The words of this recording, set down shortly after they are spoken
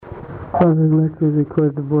Following lecture was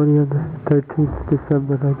recorded in the morning on the 13th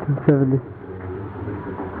December 1970.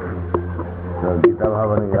 So Gita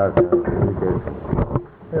Bhavan is also limited.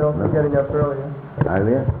 They're also getting up earlier.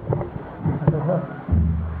 Earlier?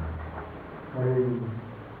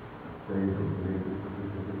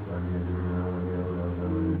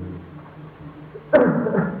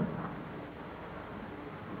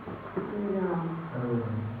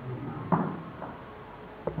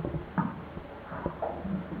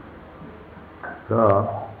 So,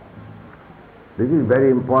 this is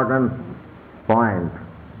very important point.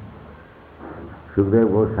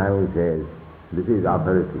 Sukadeva Goswami says, this is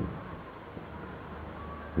authority.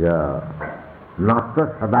 Nasta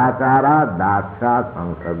sadachara daksha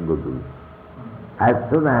sangsargudu. As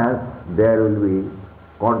soon as there will be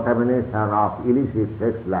contamination of illicit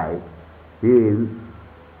sex life, he will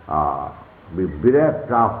be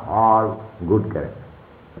bereft of all good character.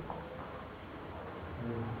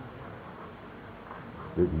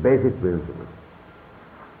 This basic principle.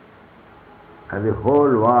 And the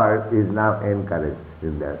whole world is now encouraged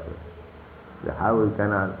in that way. How we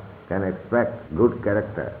can expect good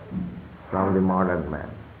character from the modern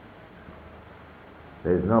man?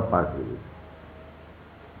 There is no possibility.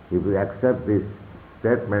 If we accept this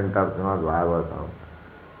statement of Srimad Bhagavatam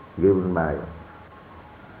given by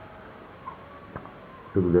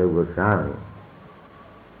Sukadeva Goswami,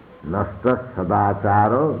 Nasta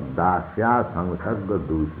sadacharo dasya sangsarga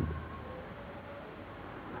dushi.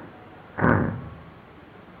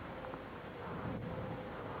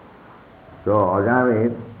 So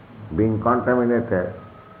Ajamil, being contaminated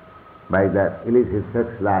by that illicit sex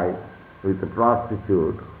life with a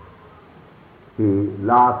prostitute, he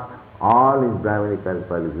lost all his Brahminical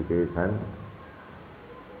qualifications,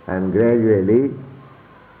 and gradually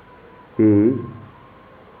he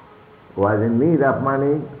was in need of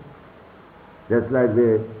money. Just like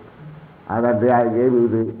the other day I gave you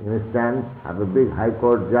the instance of a big high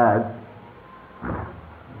court judge,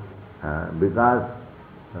 because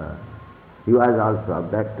he was also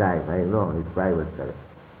at that time, I know, his private career.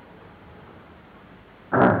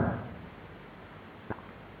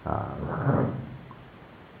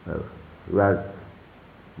 He was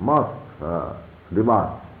most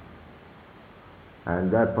divorced,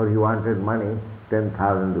 and therefore he wanted money,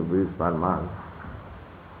 10,000 rupees per month.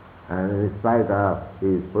 And in spite of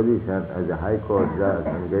his position as a high court judge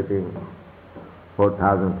and getting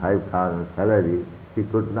 4,000, 5,000 salary, he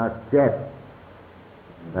could not check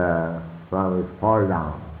from his fall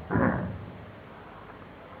down.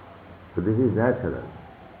 So this is natural.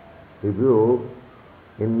 If you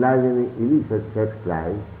indulge in illicit sex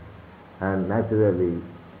life and naturally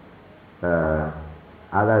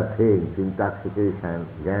other things, intoxication,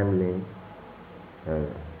 gambling,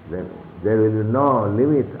 then there will be no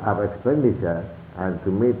limit of expenditure, and to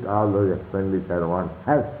meet all those expenditure one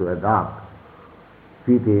has to adopt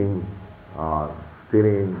cheating or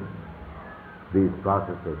stealing. These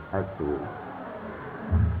processes has to be.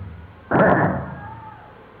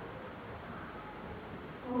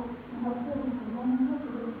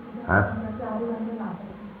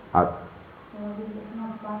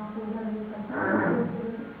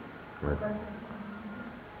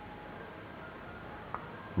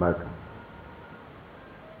 But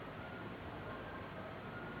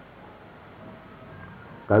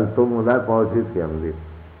कल तुम उधर पहुंची थी हम भी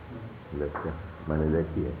देखते मैंने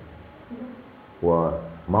देखी है वो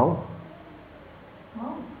मऊ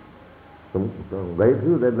तुम गई थी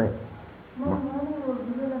उधर नहीं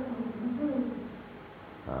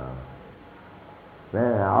मैं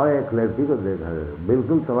आओ एक लड़की को देखा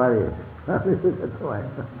बिल्कुल तुम्हारी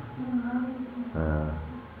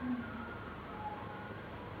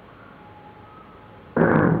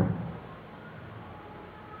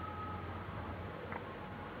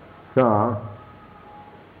So,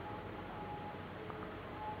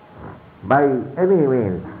 by any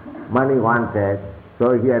means, money wanted,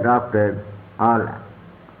 so he adopted all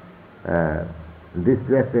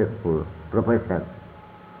disrespectful profession,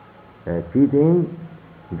 cheating,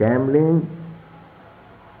 gambling,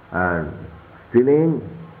 and stealing,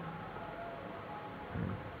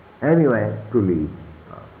 anyway to live.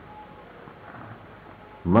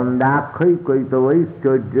 मंदाक्षय कैतवै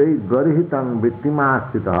चौजय गर्हितं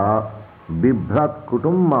वृत्तिमास्थितः बिभ्रत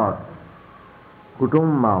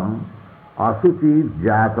कुटुम्बम असुचि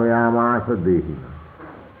जातयामास देहि.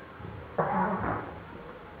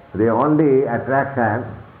 The only attraction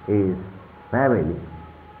is family,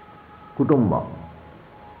 kutumba.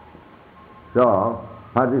 So,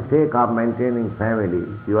 for the sake of maintaining family,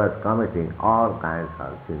 he was committing all kinds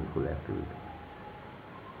of sinful activities.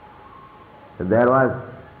 So there was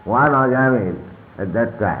one Ajamil at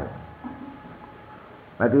that time.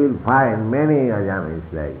 But you will find many ajamis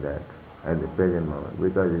like that at the present moment,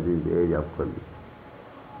 because it is the age of Kali.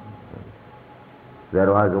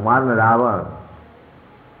 There was one Ravana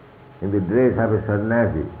in the dress of a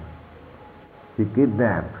sannyasi. He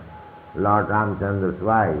kidnapped Lord Ramchandra's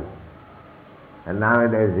wife, and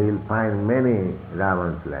nowadays he will find many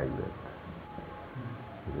Ravans like that.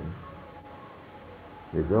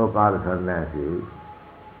 The so-called sannyasis,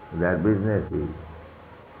 their business is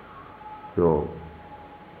so.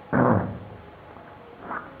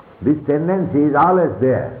 This tendency is always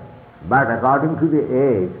there, but according to the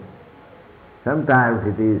age, sometimes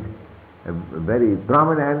it is very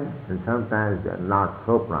prominent and sometimes not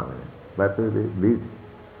so prominent. But this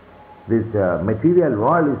material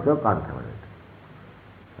world is so contaminated.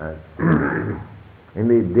 In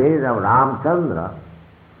the days of Ramchandra,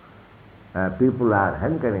 people are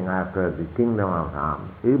hankering after the kingdom of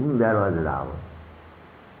Ram. Even there was Ravana.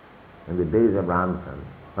 In the days of Ramchandra,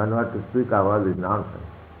 one what to speak of all this nonsense.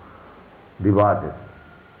 Devotees.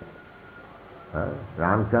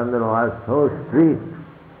 Ramchandra was so strict,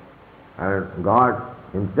 and God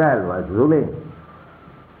himself was ruling,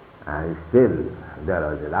 and still there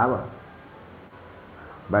was a Ravana.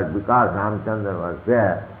 But because Ramchandra was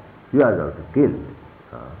there, he was also killed.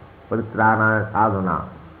 Paritrana sadhana.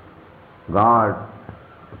 God's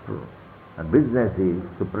business is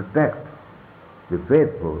to protect the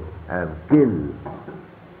faithful and kill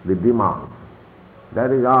the demons. That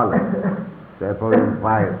is all. Therefore you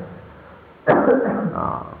find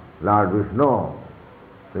Lord Vishnu,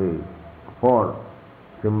 the four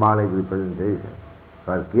symbolic representations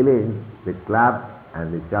for killing the club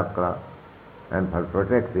and the chakra, and for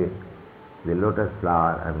protecting the lotus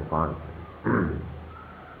flower and conch.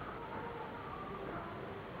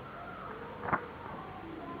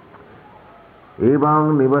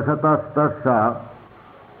 Evam nivasatastasya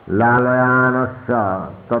lalayanasya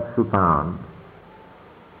tatsutan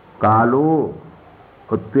kalu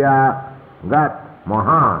utyagat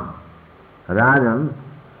mahan rajan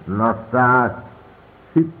nastas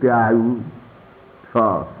sityayu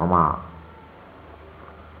sa sama.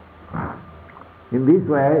 In this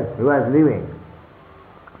way he was living.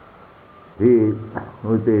 He,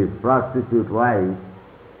 with his prostitute wife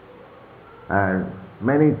and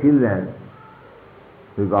many children,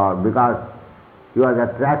 because he was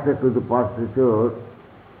attracted to the prostitute,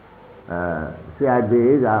 see, at the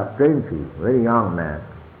age of 20, very young man,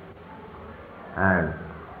 and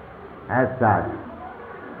as such,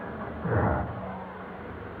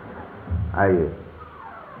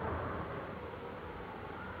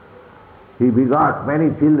 he begot many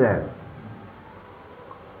children.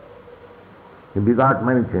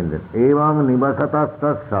 Evam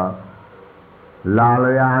nivasatastasya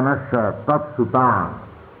lalayanasya tatsutan.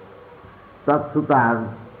 Tatsutan,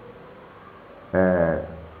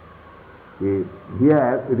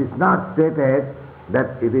 here it is not stated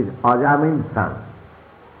that it is Ajamin's son.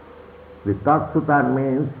 The tatsutan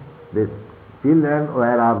means the children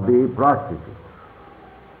were of the prostitute,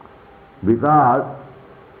 because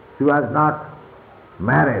she was not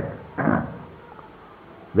married.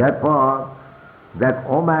 Therefore, that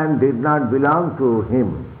woman did not belong to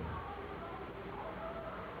him.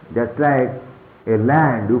 Just like a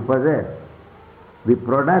land you possess, the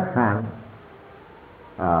production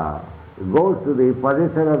goes to the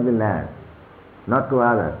possessor of the land, not to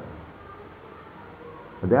others.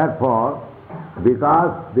 Therefore,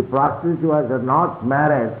 because the prostitute was not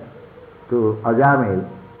married to Ajamil,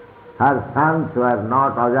 her sons were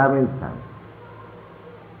not Ajamil's sons.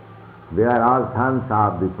 They are all sons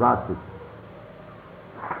of the prostitute.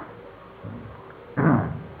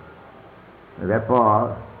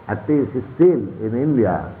 Therefore, at least still in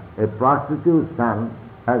India, a prostitute's son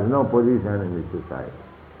has no position in the society.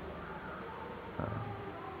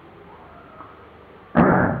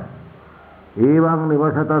 Evam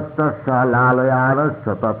nivasatastasya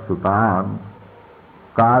lalayanasya tatsutan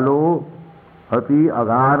kalu ati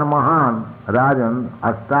agan mahan rajan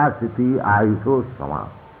astasiti ayusho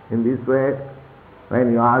sama. In this way,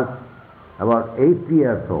 when he was about 80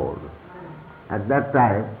 years old, at that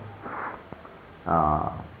time,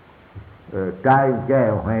 time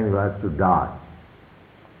came when he was to die.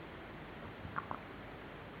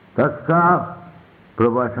 Tasya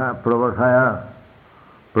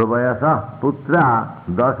pravayasa putra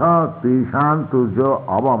dasa tishantujo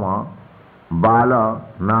avama bala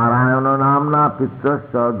narayana namna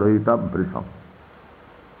pitrasya dvaita vrisham.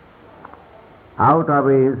 Out of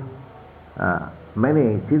his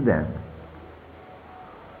many children,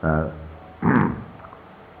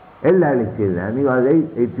 elderly children, he was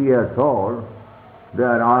 80 years old, they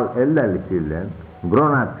are all elderly children,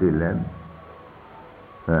 grown-up children.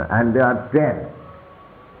 And there are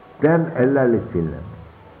 10 elderly children.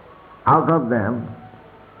 Out of them,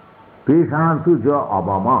 Trishantu Jo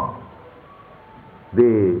Obama,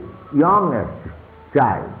 the youngest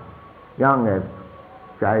child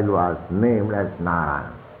was named as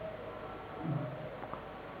Narayan.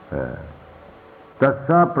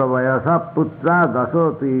 Tasya Pravayasa Putra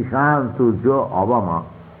Daso Trishantu Jo Obama,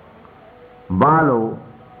 Balo,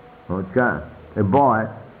 a boy,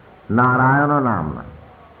 Narayana Namna.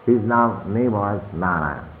 His name was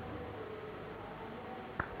Narayan.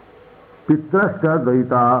 Pitrascha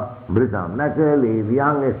Dvaita Bhrisam. Naturally, the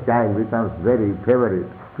youngest child becomes very favorite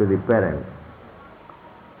to the parents.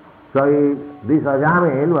 So this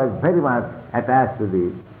Ajamil was very much attached to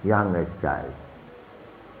the youngest child.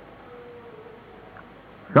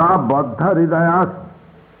 Sa Baddha Hridayas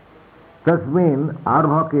Tasmin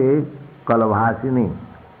Arvake Kalavhasini.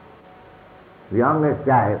 The youngest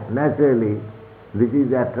child, naturally, this is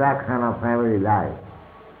the attraction of family life.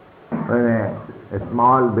 When a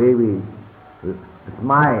small baby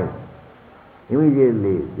smiles,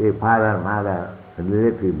 immediately the father, mother, and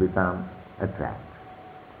relative become attracted.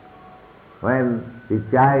 When the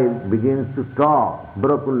child begins to talk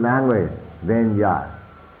broken language, they enjoy.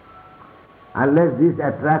 Unless this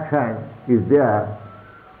attraction is there,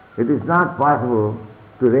 it is not possible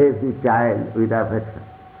to raise the child with affection.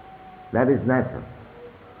 That is natural.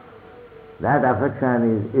 That affection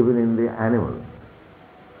is even in the animals.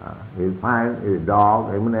 You'll find a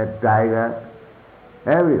dog, even a tiger,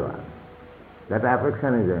 everyone. That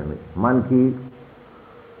affection is in it. Monkey,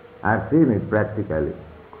 I've seen it practically.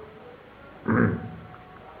 In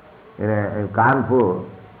Kanpur,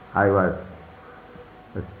 I was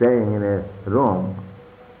staying in a room,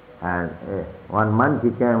 and one monkey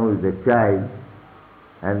came with a child,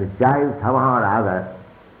 and the child somehow or other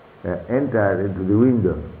entered into the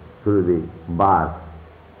window through the bars,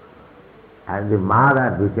 and the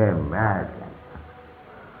mother became mad.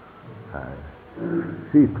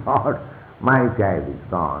 She thought, my child is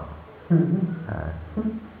gone.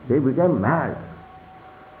 She became mad.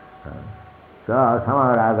 So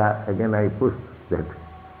somehow or other, again I pushed that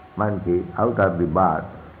monkey out of the bar,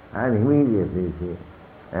 and immediately she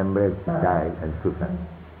embraced the child and took her.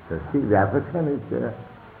 So see, the affection is there.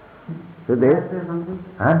 So they... May I say something?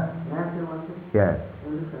 Huh? May I say one thing? Yes.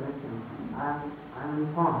 In this connection, I am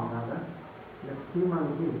informed rather that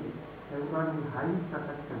human beings have got the highest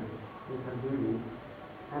affection with a baby,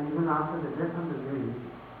 and even after the death of the baby,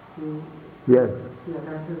 Yes. she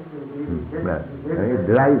attaches to the baby. Yes. And it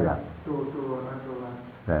dries up. To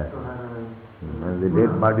Yes. her And the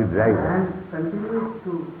dead body dries up. and continues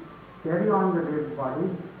to carry on the dead body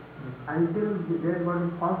until the dead body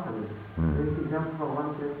falls away. Then she jumps from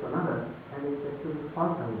one place to another, and it actually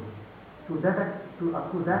falls away. Up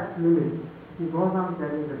to that limit, she goes on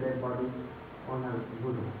carrying the dead body on her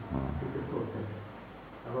bosom. It is so sad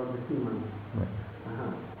about the human.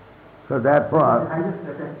 So therefore, Highest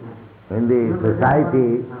attachment. in the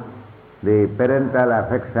society, the parental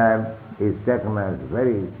affection is taken as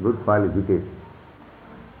very good qualification.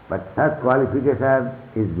 But such qualification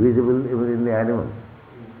is visible even in the animals.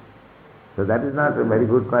 So that is not a very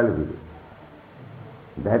good qualification.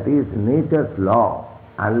 That is nature's law.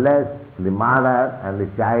 Unless the mother and the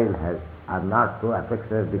child are not so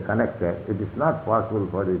affectionately connected, it is not possible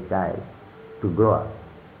for the child to grow up.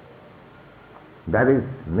 That is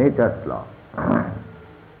nature's law.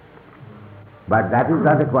 But that is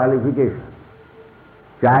not a qualification.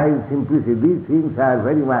 Child simplicity, these things are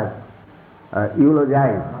very much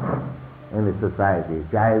eulogized in the society.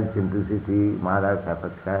 Child simplicity, mother's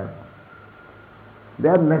affection, they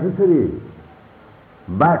are necessary,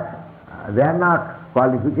 but they are not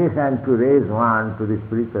qualification to raise one to the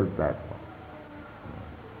spiritual platform.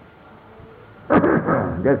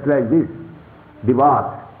 Just like this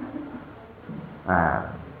divorce,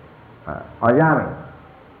 Ajami,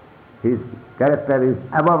 his character is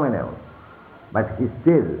abominable, but he is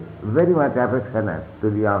still very much affectionate to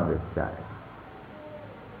the youngest child.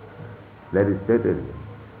 That is stated here.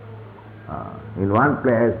 In one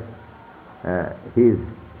place, his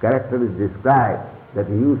character is described that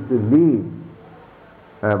he used to live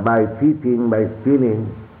by cheating, by stealing,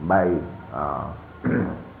 by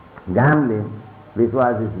gambling. This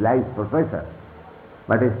was his life profession.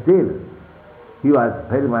 But still, he was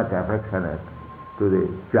very much affectionate to the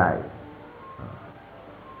child,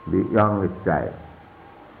 the youngest child.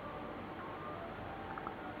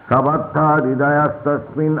 Sabattha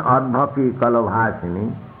hridayastasmin adbhaki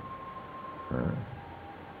kalavhasini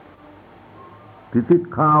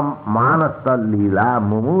tititkha manasta lila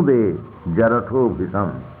mumude jaratho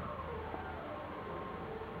bhisam.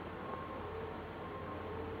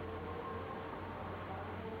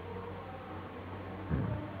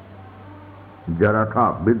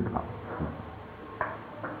 Jaratha, Biddha.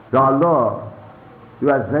 So although he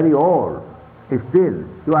was very old, still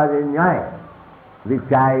he was enjoying the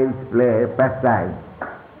child's play, pastime.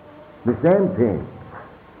 The same thing.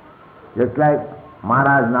 Just like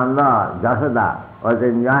Maharaj Nanda, Jashoda was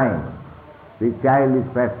enjoying the childish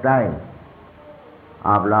pastime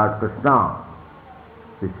of Lord Krishna.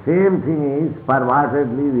 The same thing is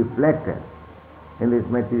pervertedly reflected in this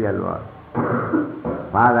material world.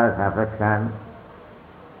 Father's affection,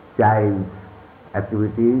 child's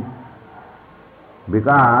activities,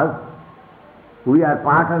 because we are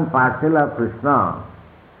part and parcel of Krishna.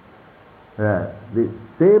 The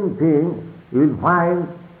same thing you will find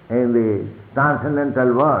in the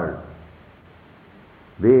transcendental world.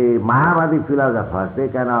 The Mayavadi philosophers, they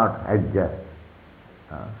cannot adjust.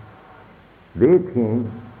 They think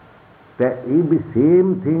that if the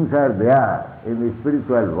same things are there in the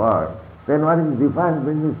spiritual world, then what is the difference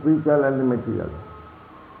between the spiritual and the material?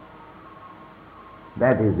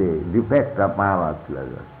 That is the defect of Mayavadi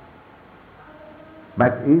philosophers.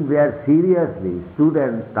 But if they are seriously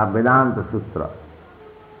students of Vedanta Sutra,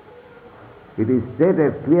 it is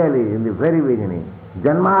stated clearly in the very beginning,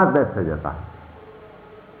 Janmadasya Jata.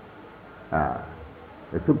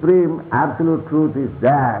 The supreme absolute truth is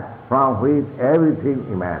that from which everything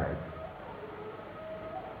emanates.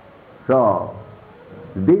 So,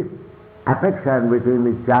 this affection between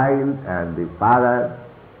the child and the father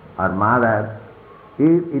or mother,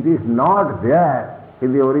 it is not there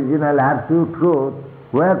in the original absolute truth,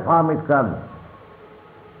 where from it comes.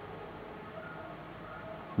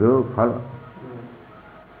 Do you follow?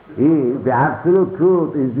 If the absolute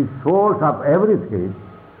truth is the source of everything,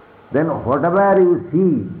 then whatever you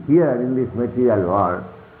see here in this material world,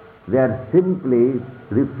 they are simply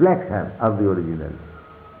reflection of the original.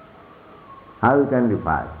 How you can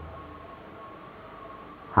define?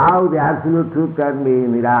 How the absolute truth can be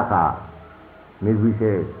nirakar,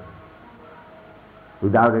 nirvishesh,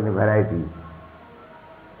 without any variety?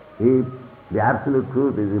 If the absolute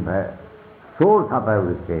truth is the source of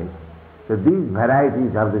everything, so these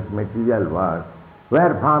varieties of this material world,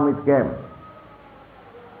 where from it came?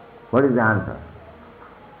 What is the answer?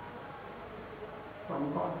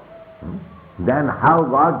 From God. Then how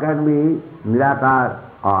God can be nirakar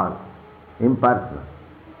or impersonal?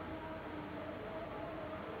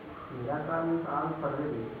 Nirakar means all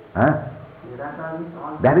pervading. Nirakar means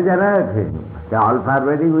all. That is another thing. The all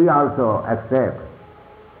pervading we also accept.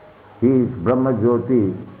 He is Brahma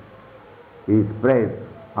Jyoti. He is spread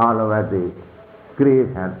all over the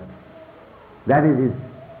creation. That is his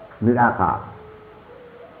nirakar.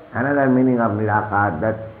 Another meaning of nirakar,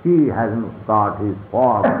 that he hasn't got his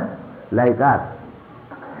form like us.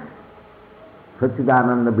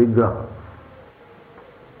 Satchidananda Vigraha.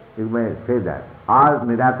 You may say that. All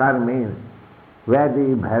nirakar means where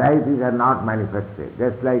the varieties are not manifested.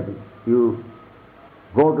 Just like you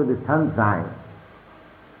go to the sunshine,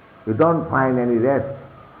 you don't find any rest.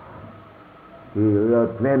 Your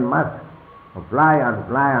plane must fly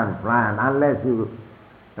on, unless you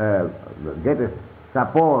get a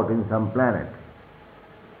support in some planet.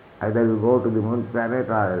 Either you go to the moon planet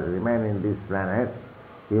or remain in this planet,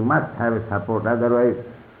 you must have a support, otherwise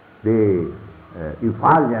the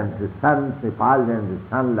effulgence, the sun's effulgence, the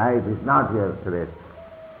sunlight is not your rest.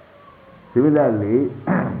 Similarly,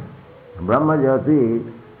 Brahma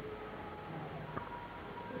Jyoti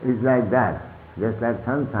is like that, just like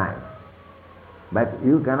sunshine. But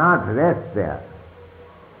you cannot rest there.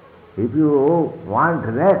 If you want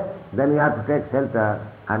rest, then you have to take shelter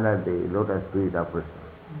under the lotus feet of Krishna.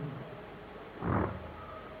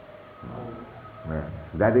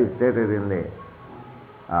 That is stated in the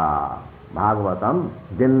Bhagavatam,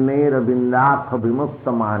 Jannera Bindakha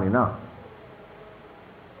Vimukta Manina.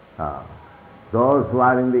 Those who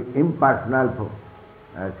are in the impersonal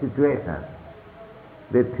situation,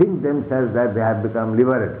 they think themselves that they have become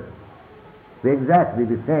liberated. Exactly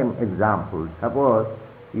the same example. Suppose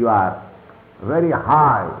you are very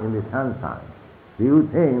high in the sunshine. You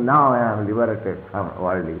think, now I am liberated from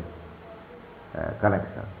worldly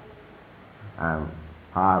connection. I am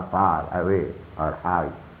far away or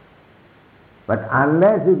high. But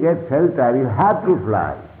unless you get shelter, you have to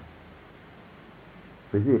fly.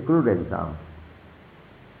 This is a crude example.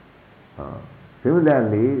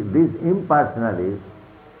 Similarly, these impersonalists,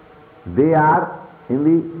 they are in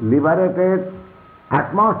the liberated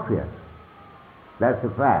atmosphere. That's a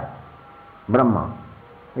fact. Brahma.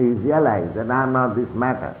 He realized that I am not this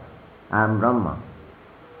matter. I am Brahma.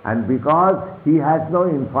 And because he has no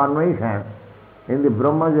information, in the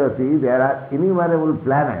Brahma Jyoti there are innumerable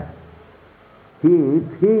planets. He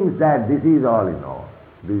thinks that this is all in all.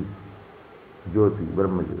 This Jyoti,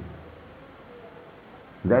 Brahma Jyoti.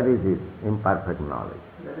 That is his imperfect knowledge.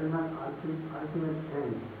 That is not ultimate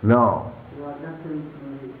end. No. You are just in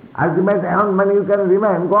Ultimate end, when you can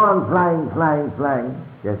remain, go on flying,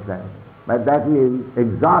 yes, flying. But that will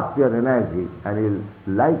exhaust your energy and you'll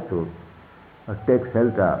like to take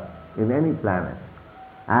shelter in any planet.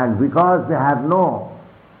 And because they have no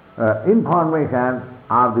information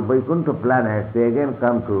of the Vaikuntha planet, they again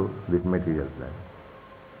come to this material planet.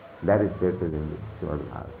 That is stated in the Srimad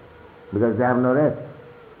Bhagavatam. Because they have no rest.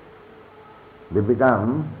 They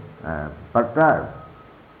become perturbed.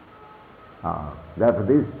 Therefore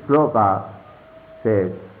this sloka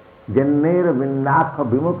says, Jannera vindakha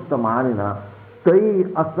vimukta manina tai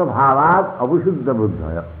astabhavat avushuddha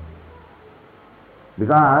buddhaya.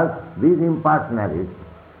 Because these impersonalists,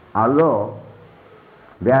 although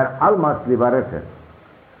they are almost liberated,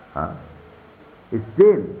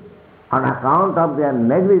 still on account of their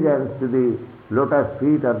negligence to the lotus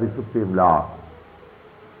feet of the Supreme Lord,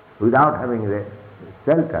 without having the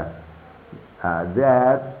shelter,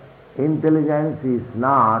 their intelligence is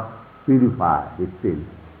not purified still.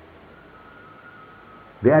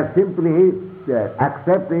 They are simply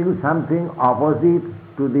accepting something opposite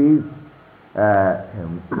to these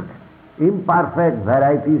imperfect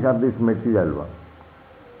varieties of this material world.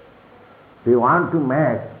 They want to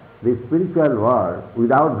make the spiritual world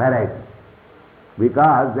without variety,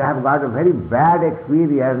 because they have got a very bad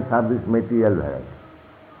experience of this material variety.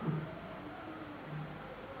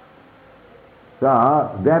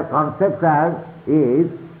 So their conception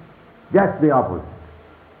is just the opposite.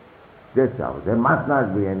 Just the opposite. There must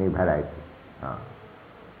not be any variety.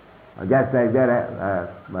 Just like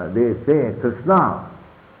they say Krishna,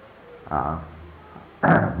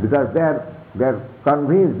 because they are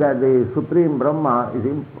convinced that the Supreme Brahma is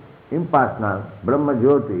impersonal, Brahma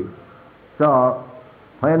Jyoti. So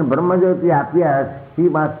when Brahma Jyoti appears, he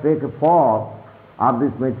must take a form of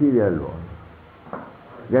this material world.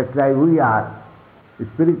 Just like we are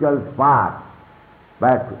spiritual sparks,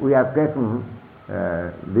 but we have taken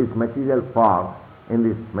this material form in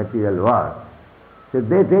this material world. So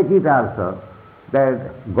they take it also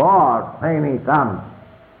that God, when He comes,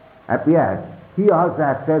 appears, He also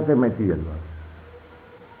accepts the material world.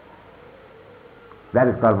 That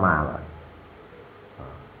is called Mayavada.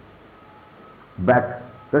 But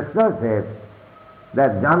Krishna says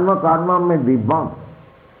that Janma Karma me Dibbam.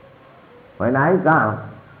 When I come,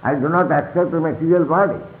 I do not accept a material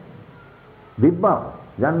body. Dibbam,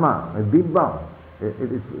 Janma, Dibbam.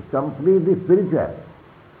 It is completely spiritual.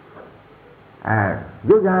 And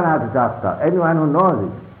Jujana Shastra, anyone who knows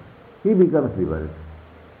it, he becomes liberated.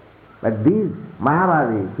 But these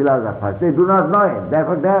Mayavadi philosophers, they do not know it,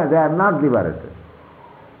 therefore they are not liberated.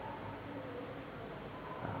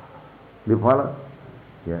 Do you follow?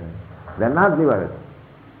 Yes. They are not liberated.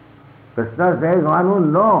 Krishna says, one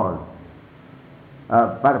who knows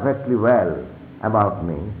perfectly well about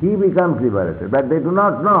me, he becomes liberated. But they do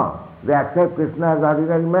not know. They accept Krishna as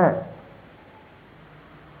ordinary man.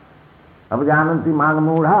 Apajananti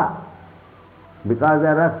magamudha. Because they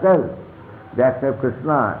are rascals, they accept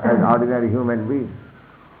Krishna as ordinary human being.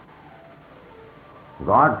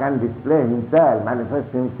 God can display Himself,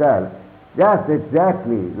 manifest Himself, just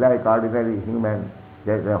exactly like ordinary human,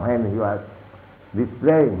 just when He was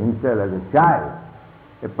displaying Himself as a child,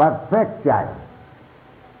 a perfect child,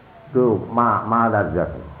 to Mother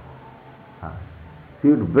Jashoda. She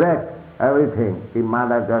would break everything if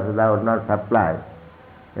Mother Jashoda would not supply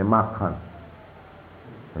a makhan.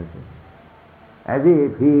 As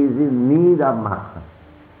if he is in need of makhan.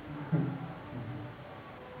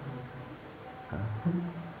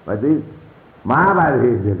 But this Mahabharata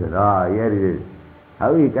is here it is.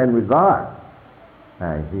 How he can be God?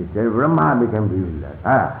 He said, Brahma became bewildered.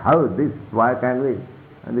 How this, why can we?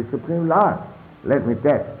 And the Supreme Lord, let me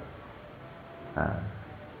test.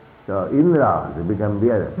 So Indra, they become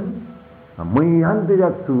bewildered. Muyanti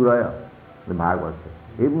jat suraya, the Bhagavad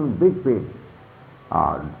says. Even big fish,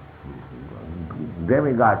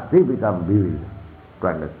 demigods, they become bewildered to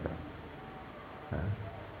understand.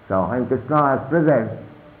 So when Krishna was present,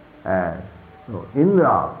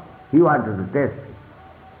 Indra, he wanted to test him.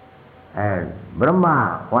 And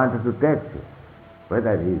Brahma wanted to test him,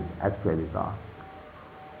 whether he is actually God.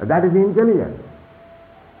 That is intelligence.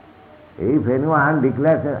 If anyone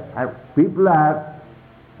declares, people are,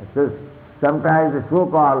 sometimes the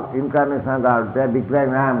so-called incarnation of God, they are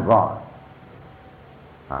declaring, I am God.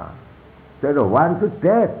 So one should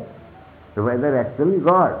test whether actually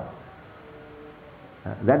God.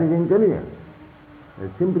 That is intelligence.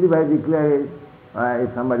 Simply by declaring,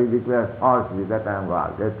 if somebody declares falsely that I am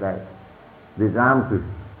God, just like this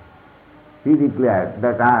Ramakrishna. he declared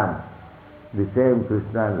that I am the same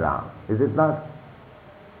Krishna and Ram. Is it not?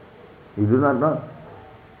 You do not know?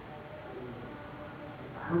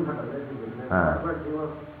 But he was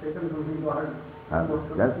taken to be God.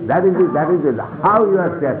 That is it. How you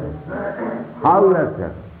are certain? How you are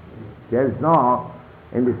certain? There is no,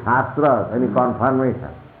 in the Shastras, any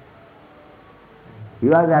confirmation. He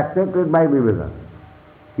was accepted by Vivekananda.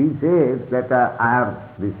 He says that I am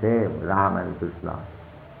the same Ram and Krishna.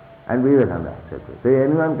 And Vivekananda accepted. So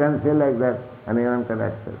anyone can say like that, and anyone can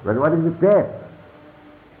accept. But what is the test?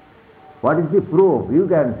 What is the proof? You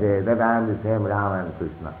can say that I am the same Ram and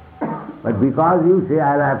Krishna. But because you say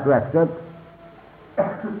I will have to accept,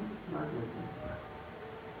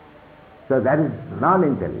 so that is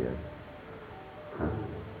non-intelligence.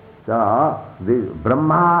 So the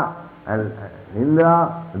Brahma and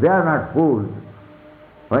Indra, they are not fools.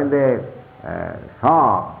 When they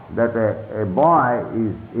saw that a boy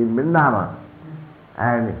is in Vrindavan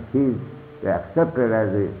and he is accepted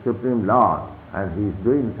as the Supreme Lord and he is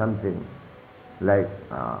doing something like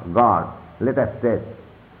God, let us test.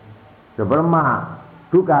 So Brahma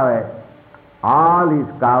took away all his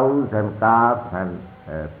cows and calves and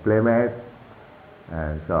playmates,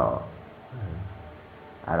 and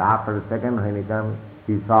after the second when he comes,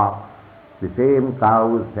 he saw the same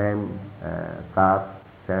cows, same calves,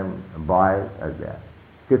 same boys as there.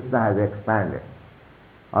 Krishna has expanded.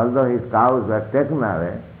 Although his cows were taken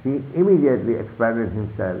away, he immediately expanded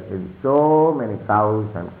himself in so many cows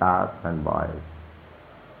and calves and boys.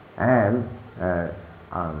 And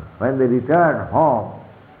when they returned home,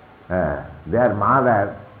 their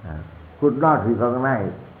mother could not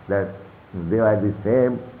recognize that they were the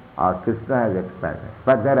same or Krishna has expanded.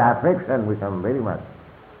 But their affection became very much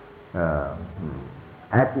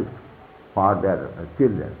active for their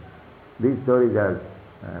children. These stories are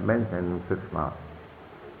mentioned in Krishna.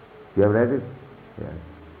 You have read it?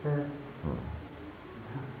 Yes.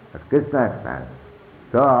 But Krishna expanded.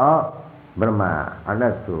 So Brahma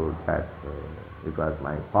understood that it was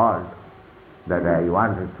my fault, that I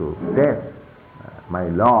wanted to test my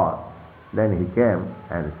Lord. Then he came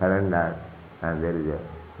and surrendered, and there is a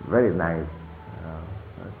very nice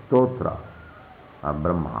stotra of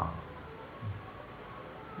Brahma.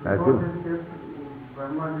 Before this test,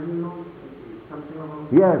 Brahma didn't know something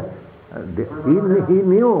about Yes, he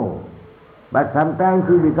knew, but sometimes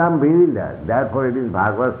he become bewildered. Therefore it is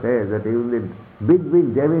Bhagavad says that even the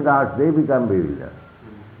big demigods, they become bewildered.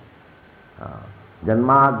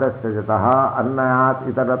 Janmadasya jataha annayat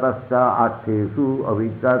itaratasya atheshu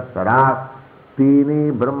avijjat sarat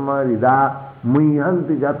tini brahma rida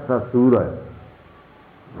muyanti jatsa suraya.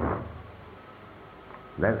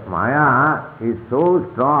 That Maya is so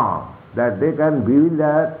strong that they can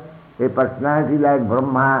bewilder a personality like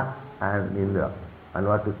Brahma and Indra. And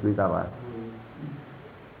what to speak about?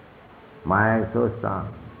 Maya is so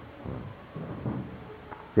strong.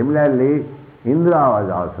 Similarly, Indra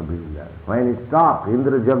was also bewildered. When he stopped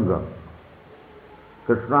Indra Jagga,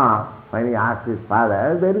 Krishna, when he asked his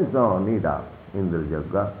father, there is no need of Indra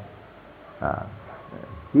Jagga.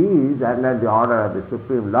 He is under the order of the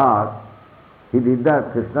Supreme Lord. He did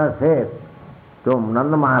not, Krishna said to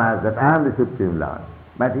Nanda Maharaj that I am the Supreme Lord.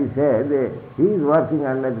 But he said he is working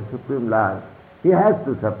under the Supreme Lord. He has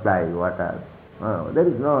to supply water. There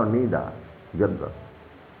is no need of Jagga.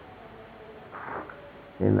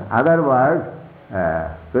 In other words,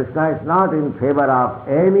 Krishna is not in favor of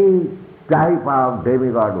any type of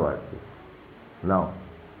demigod worship. No.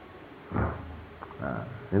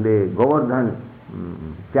 In the Govardhan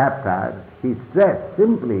chapter, he stressed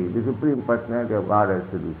simply the Supreme Personality of God has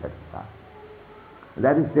to be satisfied.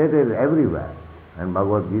 That is stated everywhere, and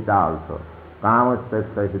Bhagavad Gita also.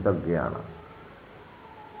 Kamastasya hitagyana.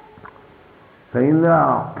 So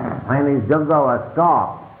Indra, when his Jagga was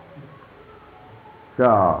stopped,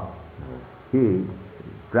 so he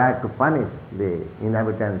tried to punish the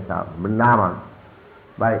inhabitants of Vrindavan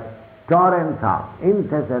by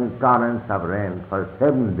incessant torrents of rain for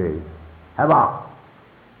 7 days. Above,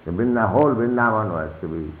 the whole Vrindavan was to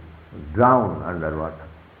be drowned under water.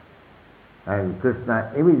 And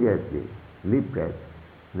Krishna immediately lifted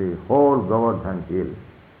the whole Govardhan hill,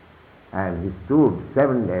 and he stood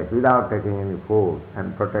 7 days without taking any food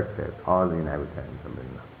and protected all the inhabitants of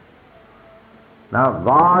Vrindavan. Now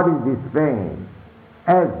God is displaying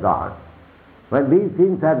as God. When these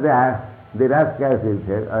things are there, the rascals will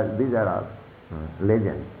say, these are all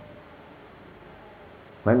legends.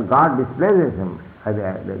 When God displays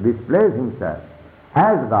himself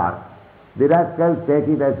as God, the rascals take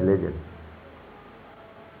it as legend.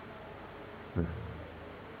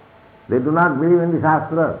 They do not believe in the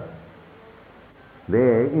Shastras.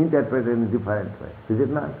 They interpret it in different ways. Is it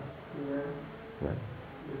not? Yes. Yes.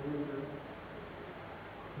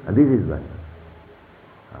 This is This is one.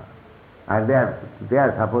 And they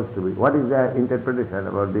are supposed to be. What is their interpretation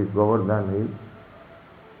about this Govardhan hill?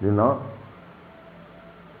 You know?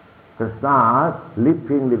 Krishna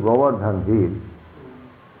lifting the Govardhan hill.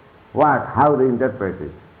 How they interpret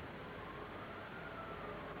it?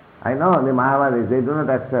 I know the Mayavadis, they do not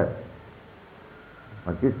accept.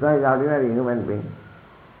 But Krishna is ordinary human being.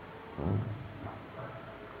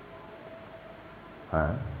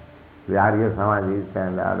 The Arya Samajis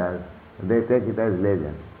and others, they take it as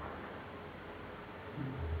legend.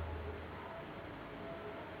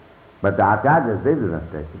 But the Acharyas, they do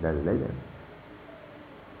not take it as legend.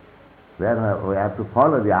 We have to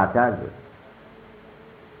follow the Acharyas.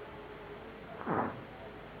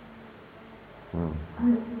 Is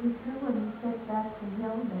it true when you said that's the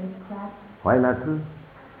hill, there's cracks? Why not true?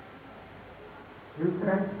 you There's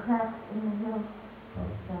can cracks in the hill.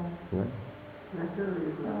 Yeah. naturally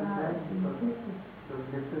it will crack because the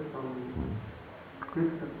gases from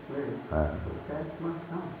crystal place. So that must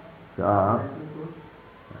come. So, That is good.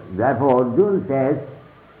 therefore Arjuna says,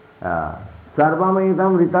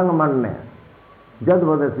 Sarvamedam ritang manne jad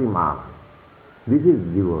vadasi mam. This is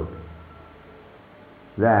devotee.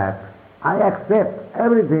 That I accept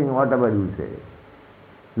everything whatever you say.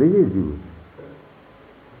 This is devotee.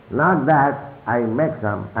 Not that I make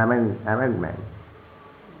some amendment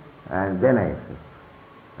and then I accept.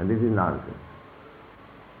 And this is nonsense.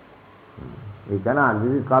 You cannot.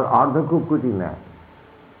 This is called ardhakukuti nya.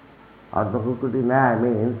 Ardhakukuti nya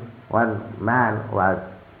means one man was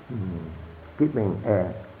keeping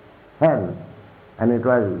a hen and it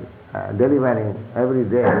was delivering every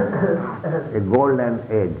day a golden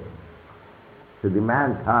egg. So the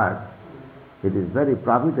man thought it is very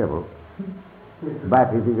profitable,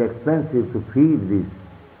 but it is expensive to feed this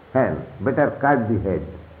hen. Better cut the head.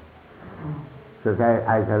 So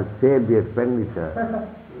I shall save the expenditure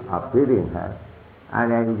of feeding her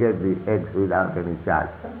and I can get the eggs without any charge.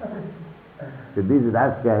 So these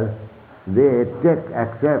rascals, they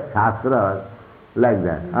accept Shastras like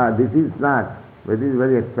that. This is not, but this is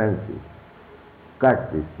very expensive.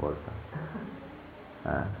 Cut this portion.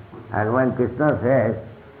 And when Krishna says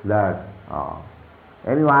that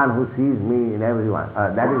anyone who sees me in everyone,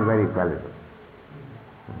 that is very palatable.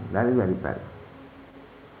 That is very palatable.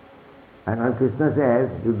 And when Krishna says,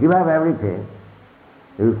 you give up everything,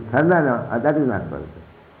 you surrender, that is not palatable.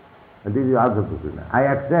 This is also Krishna. I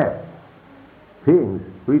accept things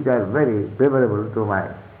which are very favorable to my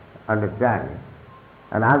understanding,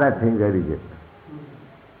 and other things I reject.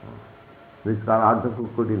 This is called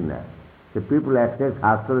Ardhakukutinna. The people accept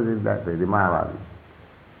Shastras in that way, the Mayavadis.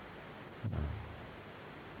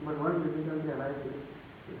 But one difficulty arises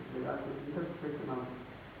is regard to interpretation of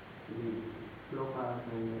the slokas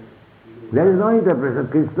and There is no interpretation.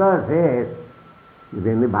 Krishna says,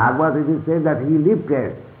 in the Bhagavad it is said that he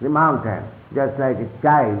lifted the mountain, just like a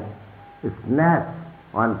child snatched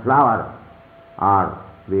one flower or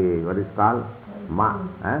the, what is called?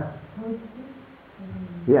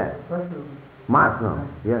 Yes. Mushroom,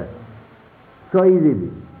 yes. So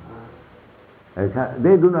easily.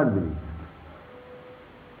 They do not believe.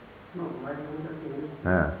 no, my difficulty is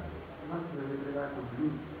Ah. not with regard to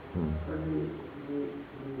belief, but the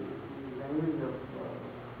language of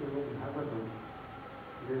Srimad Bhagavatam,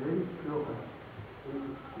 they are very slow.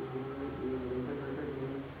 Interpreted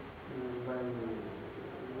by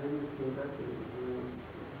various thinkers,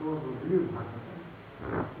 those who believe Bhagavatam.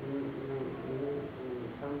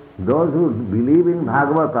 Those who believe in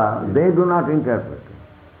Bhagavata, they do not interpret.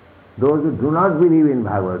 Those who do not believe in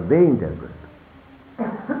Bhagavata, they interpret. But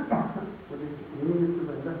its meaning is to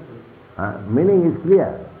be understood. Meaning is clear.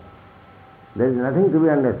 There is nothing to be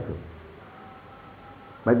understood.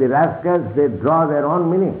 But the rascals, they draw their own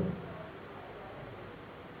meaning.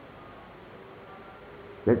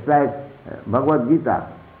 That's like Bhagavad Gita.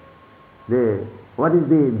 What is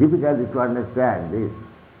the difficulty to understand this?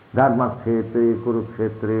 Dharma kshetre,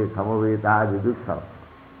 kurukshetre, samaveta viduksha,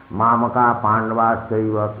 mamaka pandava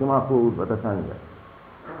saiva kimapu udvatasanga.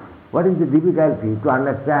 What is the difficulty to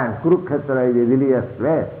understand Kurukshetra is a religious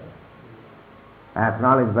place,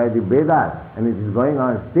 acknowledged by the Vedas, and it is going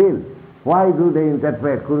on still? Why do they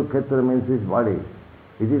interpret Kurukshetra means his body?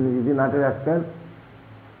 Is it not a rascal?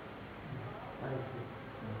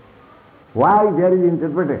 Why there is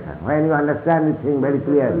interpretation? When you understand the thing very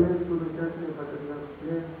clearly.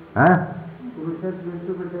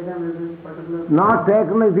 Not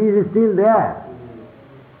taken, this is still there.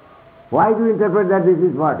 Why do you interpret that this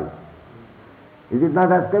is body? Is it not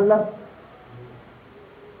rascal?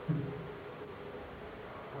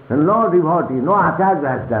 No devotee, no acharya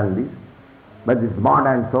has done this, but this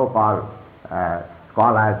modern so-called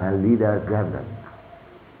scholars and leaders, they have done it.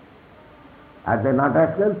 Are they not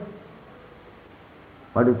rascals?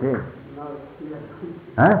 What do you say? Now,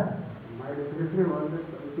 Huh? my definition was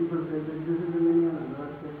that people say that this is the meaning and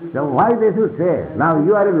not this. Now why they should say? Now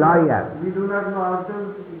you are a lawyer. We do not know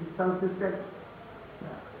ourselves Sanskrit text.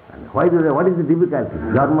 And why do they, what is the difficulty?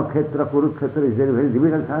 Dharma Khetra, Kurukshetra, is there a very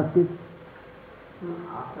difficult Sanskrit?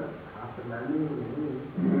 After learning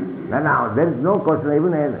meaning, Now there is no question,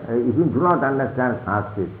 even if you do not understand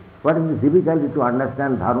Sanskrit, what is the difficulty to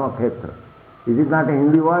understand Dharma Khetra? Is it not a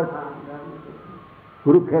Hindi word?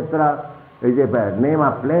 Kurukshetra is a name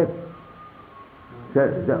of place. So,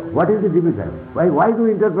 what is the difficulty? Why do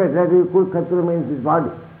you interpret that Kurukshetra means his body?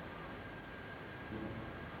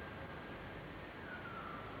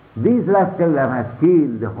 These rascals have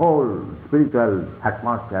killed the whole spiritual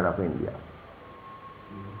atmosphere of India.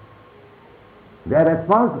 They are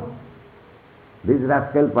responsible. These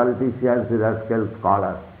rascal politicians, these rascal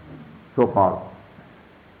scholars, so-called.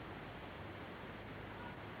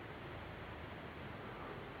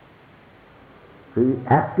 See,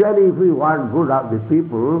 actually, if we want good of the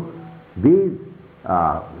people, these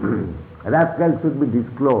rascals should be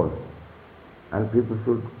disclosed and people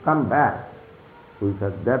should come back.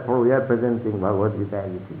 Therefore, we are presenting Bhagavad Gita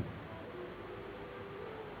as it is.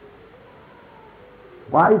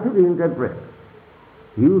 Why should you interpret?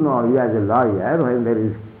 You know, you as a lawyer, when there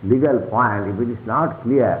is legal point, if it is not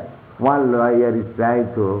clear, one lawyer is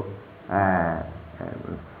trying to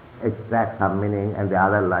extract some meaning and the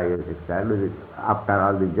other lawyer is extract. After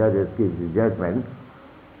all, the judges give the judgment.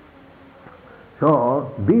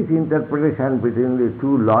 So, this interpretation between the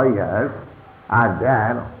two lawyers are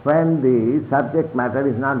there when the subject matter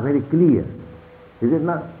is not very clear. Is it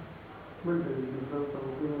not? but there is difference of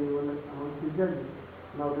opinion even among the judges.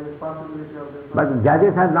 Now there is possibility of this. But the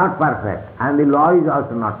judges are not perfect and the law is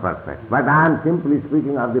also not perfect. But I am simply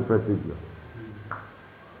speaking of the procedure.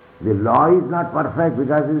 The law is not perfect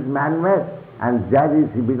because it is man-made, and judge is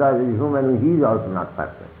because he is human, he is also not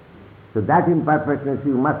perfect. So that imperfectness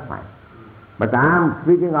you must find. But I am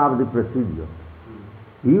speaking of the procedure.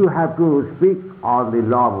 You have to speak on the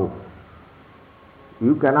law book.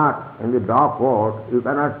 You cannot, in the law court, you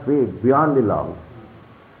cannot speak beyond the law book.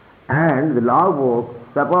 And the law book,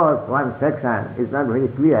 suppose one section is not very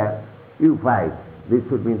clear, you fight. This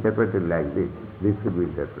should be interpreted like this. This should be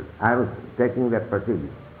interpreted. I am taking that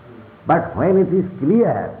procedure. But when it is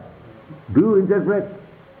clear, do you interpret?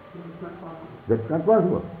 That's not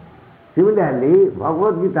possible. Similarly,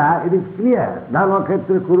 Bhagavad Gita, it is clear. Dharma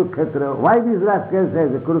Khetra, Kurukshetra. Why this rascal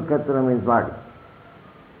says the Kurukshetra means body?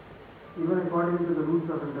 Even according to the rules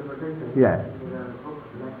of interpretation, Yes. there are books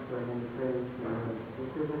like in French, they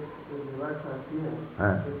say that the words are clear.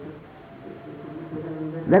 Huh. It should be taken in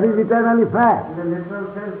the That is eternally fact. in the literal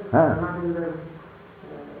sense, Huh. not in the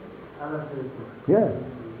other sense. Yes.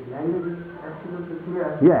 The language is absolutely clear.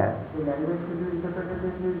 Yes. The language should be interpreted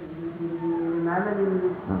in the manner in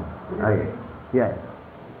which Okay. Yes.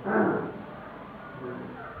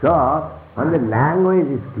 So, when the language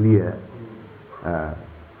is clear,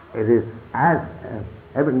 it is as,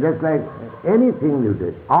 just like anything you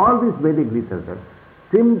did, all this Vedic literature,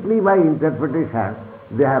 simply by interpretation,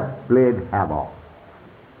 they have played havoc.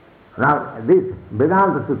 Now, this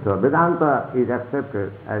Vedanta Sutra, Vedanta is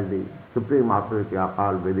accepted as the supreme authority of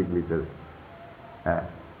all Vedic literature.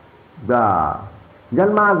 The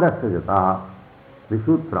Janmadasya Jataha, the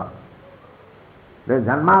Sutra, the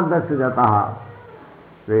Janmadasya Jataha,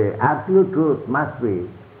 the absolute truth must be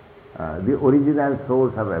the original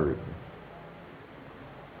source of everything.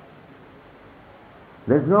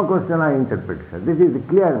 There is no question of interpretation. This is the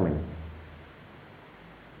clear meaning.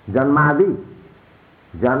 Janmadi.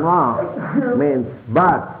 Janma means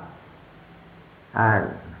birth.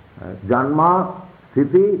 And Janma,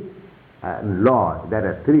 Sthiti and Lord. There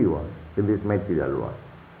are three words in this material world.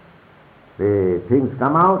 The things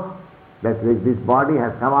come out. That's like this body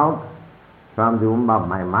has come out from the womb of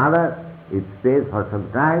my mother. It stays for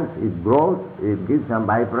some time, it grows, it gives some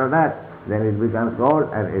byproduct, then it becomes old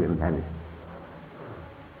and it vanishes.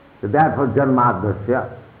 So therefore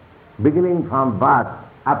Janmadasya, beginning from birth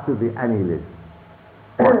up to the annihilation.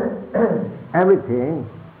 Everything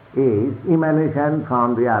is emanation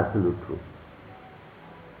from the absolute truth.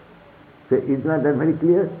 So is not that very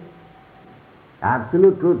clear?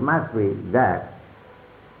 Absolute truth must be that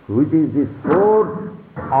which is the source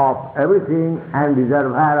of everything and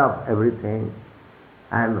reservoir of everything,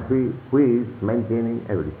 and who is maintaining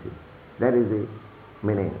everything. That is the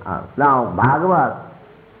meaning of. Now Bhagavad,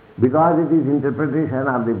 because it is interpretation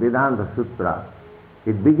of the Vedanta Sutra,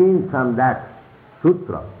 It begins from that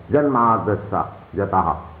sutra, Janmadasya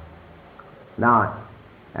Jataha. Now,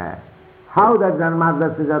 how that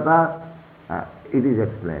Janmadasya Jataha? It is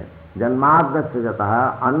explained. Janmadasya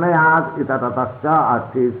Jataha Annayat Itatatasya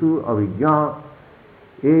Arthesu Avijñā.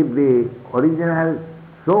 If the original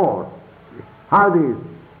source, how the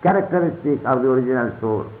characteristic of the original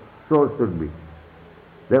source should be.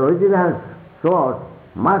 The original source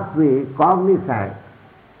must be cognizant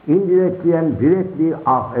indirectly and directly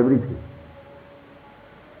of everything.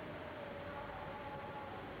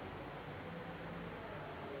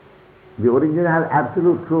 The original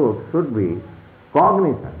absolute truth should be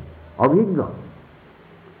cognizant, avijñā.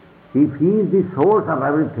 If he is the source of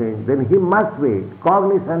everything, then he must be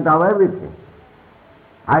cognizant of everything,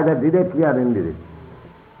 either directly or indirectly.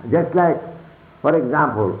 Just like, for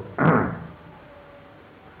example,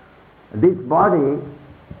 this body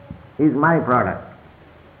is my product.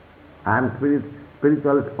 I am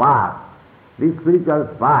spiritual spark. This spiritual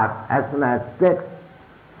spark, as soon as takes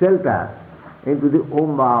shelter into the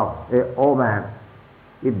womb of a woman,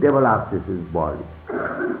 it develops his body.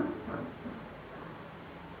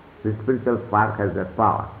 The spiritual spark has that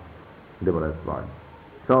power, develops body.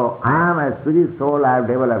 So I am a spirit soul, I have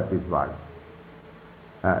developed this body.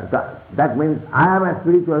 That means I am a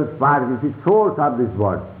spiritual spark, which is source of this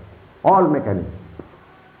body, all mechanisms.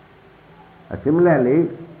 Similarly,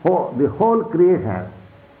 the whole creation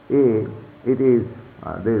is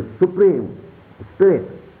the supreme spirit,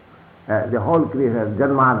 the whole creation,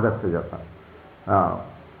 Janmadasya Jata.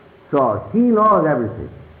 So he knows everything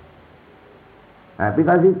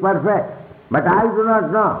because he is perfect. But I do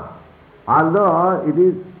not know. Although it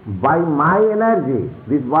is by my energy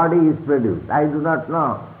this body is produced, I do not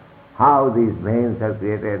know how these veins are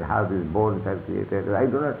created, how these bones are created. I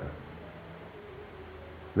do not know.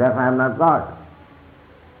 Therefore I am not God.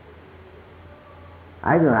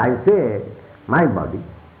 I don't know. I say my body,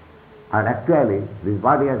 and actually this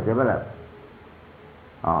body has developed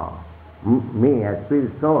me as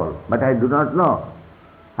spirit soul, but I do not know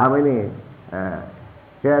how many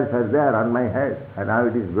hairs are there on my head and how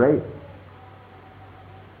it is grey.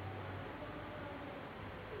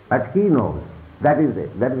 But he knows. That is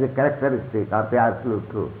it. That is a characteristic of the absolute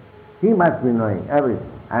truth. He must be knowing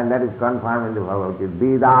everything, and that is confirmed in the Bhagavad Gita.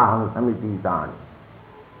 Vedaham samititani.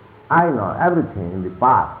 I know everything in the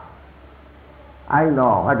past. I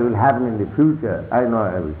know what will happen in the future. I know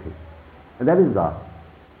everything. And that is God.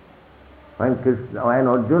 When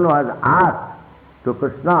Arjuna was asked to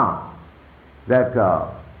Krishna that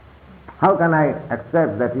how can I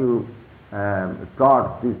accept that you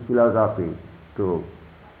taught this philosophy to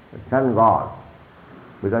sun God?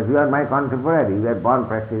 Because you are my contemporary, we are born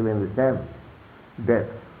practically in the same death.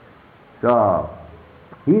 So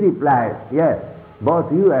he replied, yes,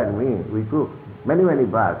 both you and me, we took many, many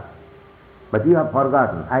births, but you have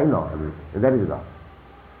forgotten. I know everything. That is God.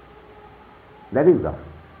 That is God.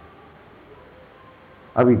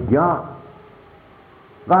 Avijñā.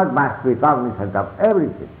 God must be cognizant of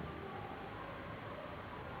everything.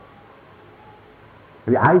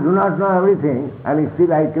 I do not know everything, and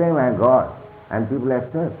still I claim I am God, and people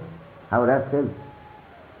accept. How rascals.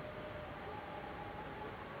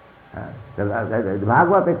 The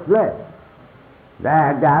Bhagavad explains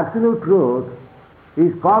that the absolute truth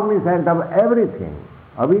is cognizant of everything,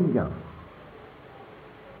 avijñā.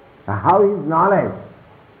 How his knowledge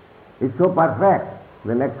is so perfect?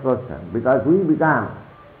 The next question. Because we become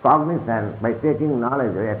cognizant by taking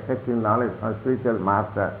knowledge, by accepting knowledge from spiritual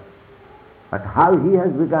master. But how he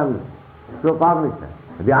has become so cognizant?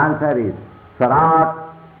 The answer is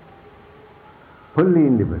Sarat, fully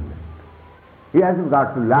independent. He hasn't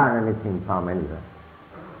got to learn anything from anyone.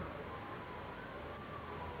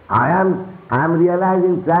 I am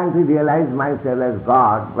realizing, trying to realize myself as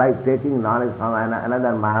God by taking knowledge from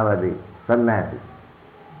another Mahavadi, sannyasi.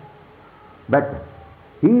 But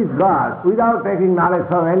he is God without taking knowledge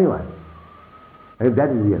from anyone. If that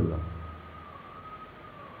is real God.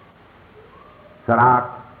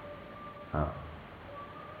 Sarat.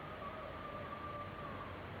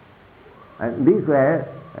 And this way,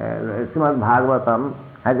 Srimad Bhagavatam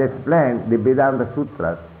has explained the Vedanta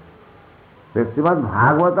Sutras. The Srimad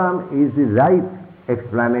Bhagavatam is the right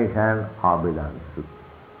explanation of Vedanta Sutra.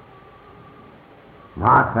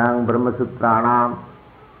 Bhāṣaṁ Brahma Sutranam.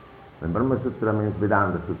 The Brahma Sutra means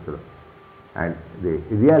Vedanta Sutra. And the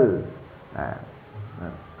real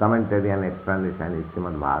commentary and explanation is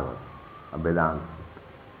Srimad Bhagavatam of Vedanta Sutra.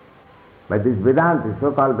 But these Vedantis,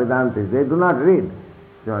 so-called Vedantis, they do not read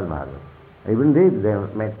Srimad Bhagavatam. Even they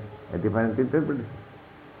make a different interpretation.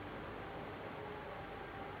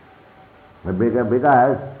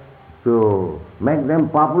 Because to make them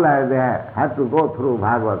popular, they have to go through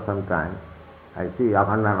Bhagavad sometimes. I see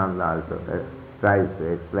Akhandananda also tries to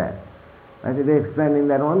explain. I say they explain in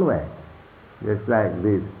their own way. Just like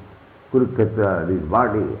this Kurukshetra, this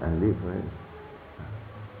body and this way.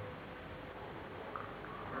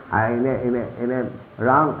 In a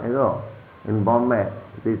long ago, in Bombay,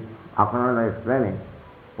 this Akhandananda explaining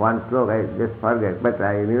one stroke, I just forget, but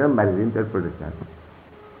I remember his interpretation,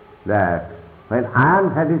 that when I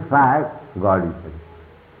am satisfied, God is satisfied.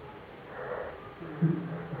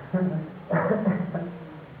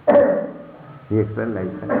 He explained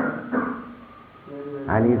like that.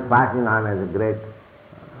 And he is passing on as a great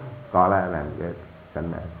scholar and great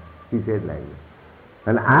sannyasi. He said like this.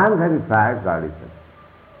 When I am satisfied, God is satisfied.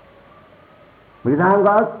 Because I am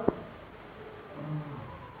God.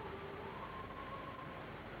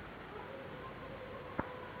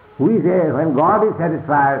 We say, when God is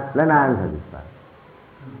satisfied, then I am satisfied.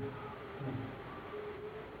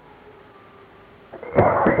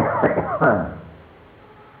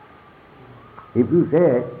 If you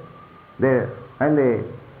say, when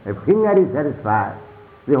a finger is satisfied,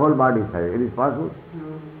 the whole body is satisfied, it is possible?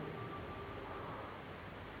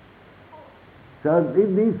 So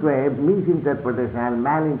in this way, misinterpretation,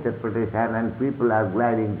 malinterpretation, and people are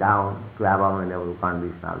gliding down to abominable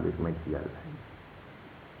condition of this material life.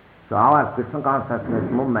 So our Krishna consciousness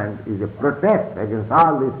movement is a protest against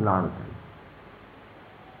all this nonsense.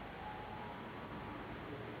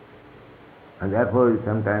 And therefore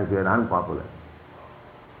sometimes we are unpopular.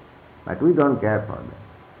 But we don't care for that.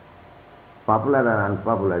 Popular and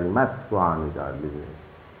unpopular, we must go on with our business.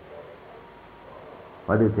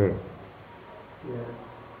 What do you say? Yes.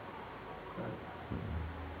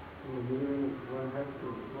 One has to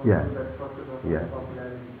go Yeah. through that process of Yeah.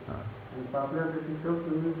 popularity. And popularity shows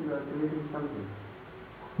means you are creating something.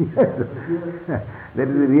 Yes. That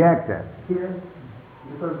is the reaction. Here,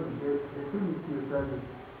 because they feel you service.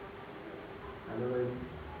 Otherwise,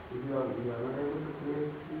 if you are not able to create...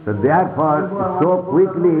 So therefore,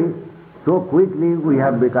 so quickly we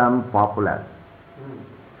have become popular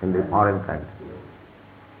in the foreign country.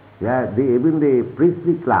 Yeah, even the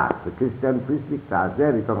priestly class, the Christian priestly class, they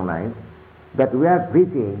recognize that we are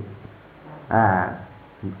preaching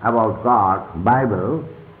about God, Bible.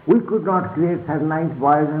 We could not create such nice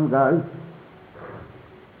boys and girls.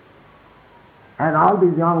 And all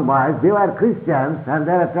these young boys, they were Christians and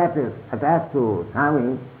they are attached to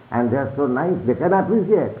Swami, and they are so nice, they can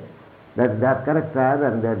appreciate that their character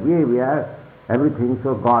and their behavior, everything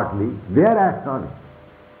so godly. They are astonished.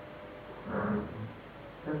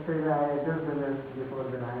 Just as I just before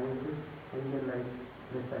the language, and then like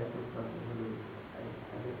disciples of the Holy.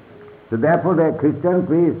 So therefore the Christian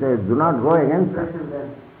priests do not go against us.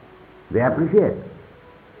 They appreciate.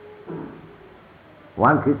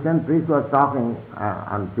 One Christian priest was talking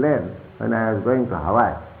on plane when I was going to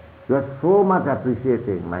Hawaii. He was so much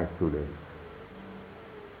appreciating my students.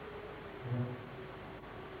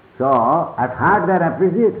 So at heart they are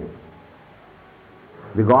appreciating.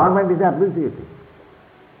 The government is appreciating.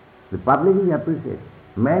 The public is appreciating.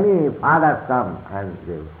 Many fathers come and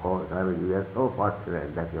say, "Oh, Swami, we are so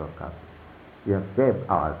fortunate that you have come. You have saved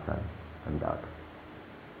our sons and daughters."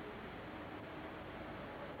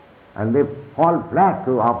 And they fall flat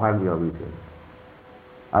to offer the obeisance,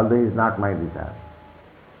 although it is not my desire.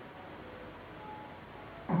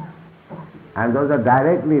 And those are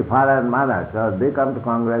directly father and mother, so they come to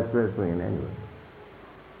congratulate me in any way.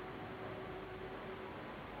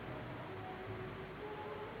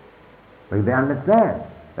 But they understand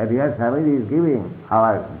that here Swami is giving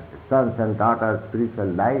our sons and daughters spiritual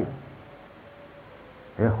life,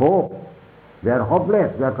 a hope. They are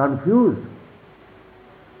hopeless, they are confused.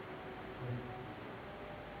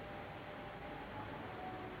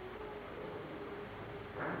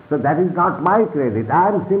 So that is not my credit. I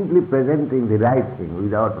am simply presenting the right thing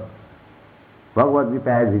without Bhagavad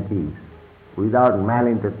Gita as it is, without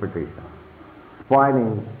malinterpretation,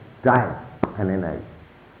 spoiling time and energy.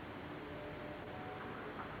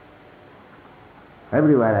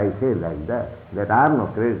 Everywhere I say like that I am no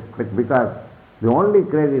credit, but because the only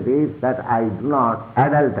credit is that I do not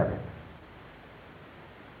adulterate.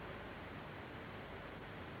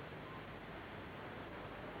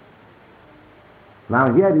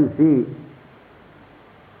 Now here you see,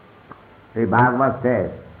 the Bhagavad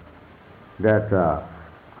says that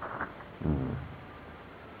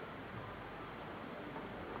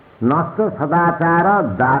Nasta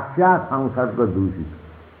sadachara dasya sangsarga dushita.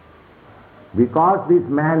 Because this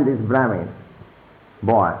man, this Brahmin,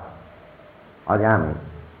 boy, or Yami,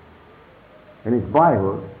 in his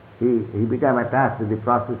boyhood, he became attached to the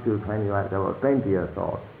prostitute when he was about 20 years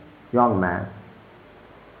old. young man,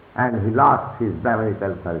 and he lost his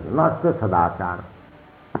Brahminical culture, nasta sadachara.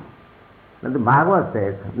 And the Bhagavad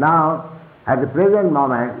says, now, at the present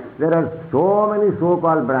moment, there are so many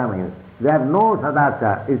so-called Brahmins, they have no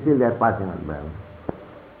sadachara, still they are passing on Brahmins.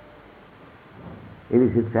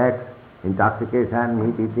 Illicit sex, intoxication,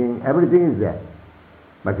 meat eating, everything is there.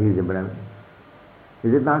 But he is a Brahmin.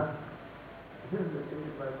 Is it not?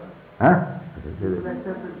 Huh?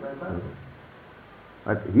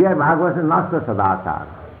 But here Bhagavad says, nasta sadachara.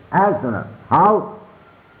 As soon as, how?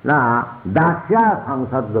 Now, dasya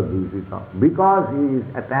samsadva dusita. Because he is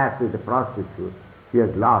attached with a prostitute, he has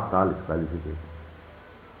lost all his qualifications.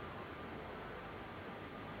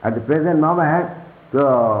 At the present moment,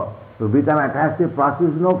 to become attached to a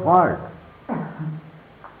prostitute is no fault.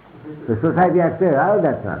 The society has said, oh,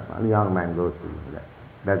 that's not fun. A young man goes to that.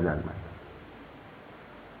 Does not matter.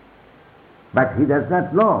 But he does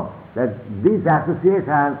not know that this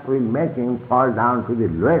association will make him fall down to the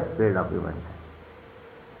lowest grade of humankind.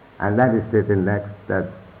 And that is stated next, that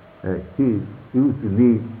he used to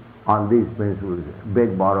live on these principles,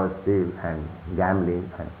 beg, borrow, steal, and gambling,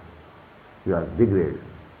 and he was degraded.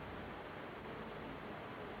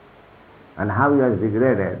 And how he was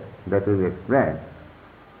degraded, that will be explained.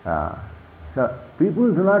 So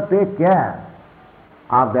people do not take care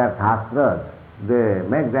of their shastras. They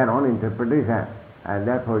make their own interpretation, and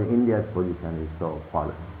therefore India's position is so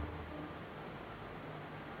fallen.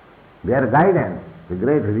 Their guidance, the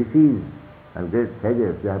great rishis and great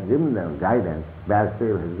sages, they have given them guidance.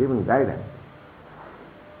 Vasudev has given guidance.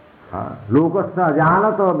 Lokasya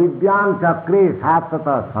janata vidyan chakre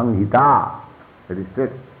satata sanghita. That is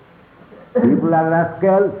it. People are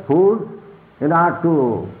rascals, fools, in order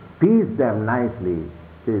to teach them nicely.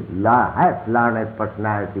 This highest learned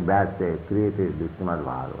personality, Vasudev, created the Srimad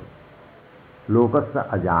Bhagavatam. Lokasya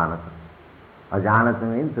ajanata. Ajanata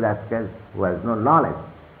means rascals who has no knowledge.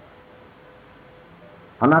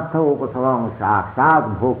 Anatha upasavam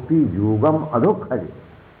sakshat bhakti yugam adukhaji.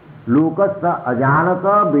 Lokasya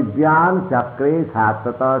ajanata vidyan chakre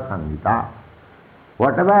satata sanghita.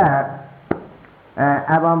 Whatever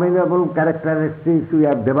abominable characteristics we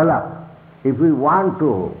have developed, if we want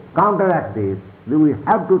to counteract this, then we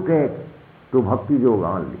have to take to bhakti yoga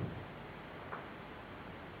only.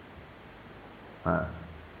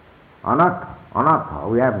 Anartha,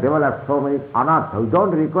 we have developed so many anartha, we don't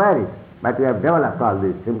require it, but we have developed all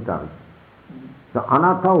these symptoms. So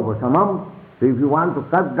anartha upasamam, so if you want to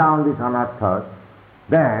cut down these anarthas,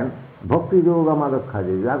 then bhakti yoga madhukhaja,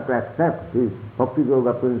 you have to accept this bhakti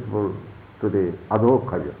yoga principle to the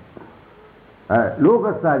adhokhaja.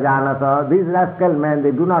 Lokasya janata, these rascal men,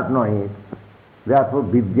 they do not know it. Therefore,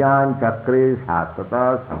 vidyan chakre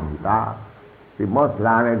shastata samhita, the most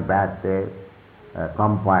learned Vasudev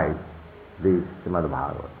compiled this Srimad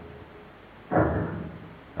Bhagavatam.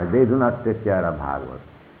 They do not take care of Bhagavad.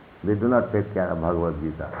 They do not take care of Bhagavad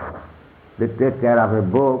Gita. They take care of a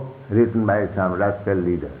book written by some rascal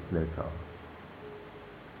leader. That's all.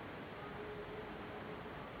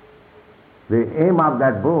 The aim of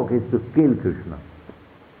that book is to kill Krishna.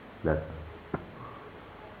 That's all.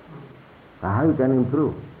 How you can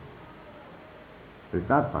improve? It's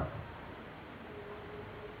not possible.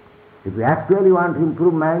 If you actually want to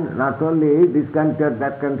improve man, not only this country,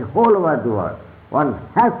 that country, whole over the world, one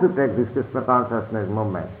has to take this Krishna consciousness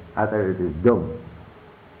movement, otherwise it is doomed.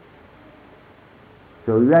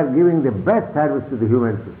 So we are giving the best service to the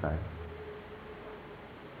human society.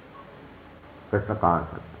 Krishna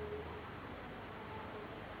consciousness.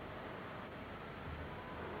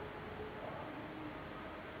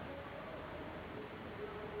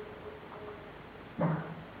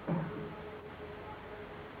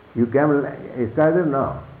 You came yesterday?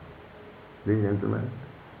 No. These gentlemen.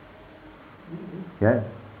 Yes?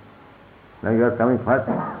 Now you are coming first.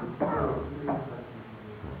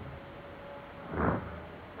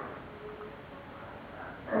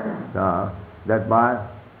 So, that boy,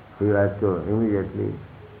 he has to immediately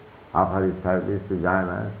offer his service to join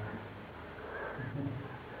us.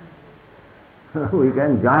 We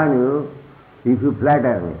can join you if you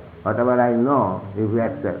flatter me. Whatever I know, if you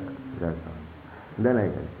accept. That's all. Then I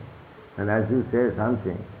can. And as you say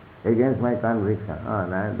something against my conviction,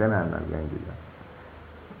 then I am not going to join.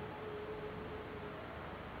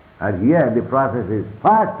 And here the process is,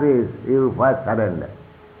 first is you first surrender.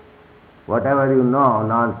 Whatever you know,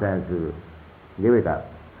 nonsense, you give it up.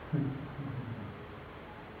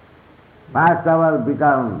 First of all,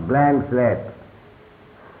 become blank slate.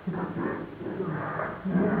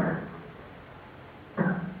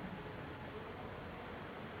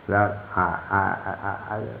 That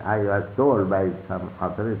I was told by some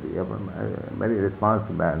authority, very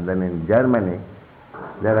responsible, and then in Germany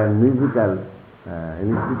there are musical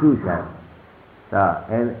institutions.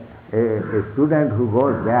 And a student who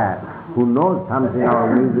goes there, who knows something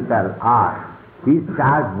about musical art, he is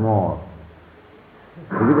charged more.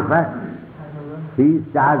 Is it a fact? He is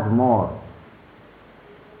charged more.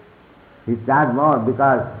 He is charged more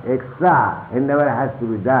because extra endeavor has to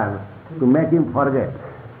be done to make him forget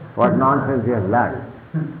what nonsense he has learned.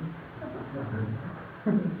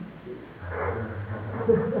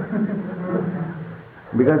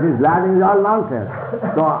 Because his learning is all nonsense.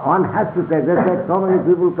 So one has to take, just like so many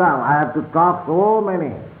people come, I have to talk so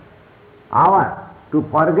many hours to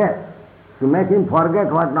forget, to make him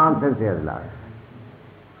forget what nonsense he has learned.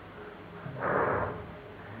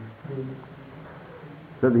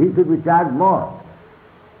 So he should be charged more,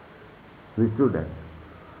 the student.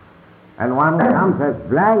 And one who comes as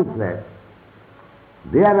blank slate,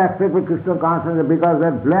 they are accepted Krishna consciousness because they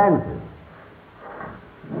are blank.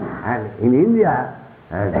 And in India,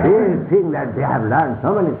 they think that they have learned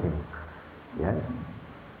so many things. Yes.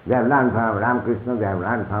 They have learned from Ramakrishna, they have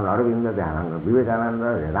learned from Aurobindo, they have learned from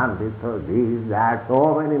Vivekananda, Ramtirtha, this, that,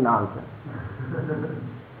 so many nonsense.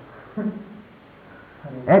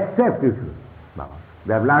 Except Krishna.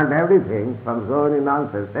 They have learned everything from so many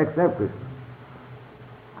nonsense except Krishna.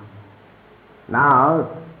 Now,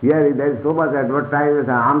 here there is so much advertisement,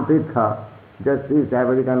 Ramtirtha, just these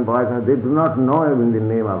American boys, they do not know even the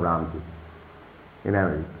name of Ramtirtha in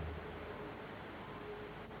America.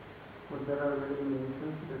 But there are very many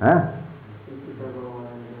instances. In Chicago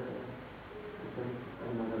and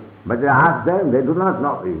other. But they ask them, they do not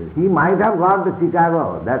know. He might have gone to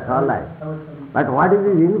Chicago, that's all right. But what is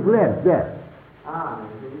his influence there? The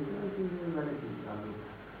influence is very big.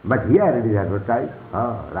 But here it is advertised.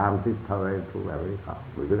 Ramtirtha went to America.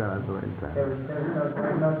 Vivekananda went to There America.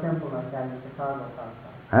 was no temple like that in Chicago,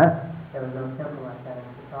 There was no temple like that in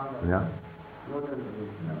Chicago. Yeah. I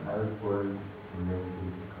was born in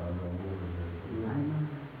Chicago.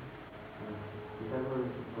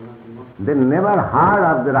 They never heard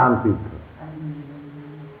of the Ramtirtha.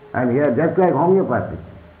 And here, just like homeopathy,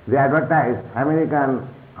 they advertise American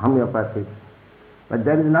homeopathy. But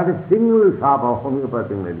there is not a single shop of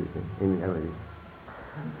homeopathic medicine in America.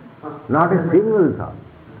 Not a single shop.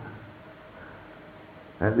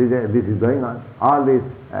 And this is going on. All these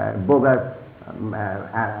bogus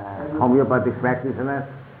homeopathic practitioners,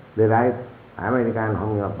 they write American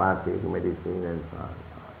homeopathic medicine and so on.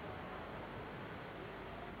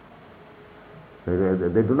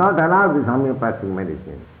 They do not allow this homeopathic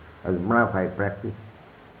medicine as bona fide practice.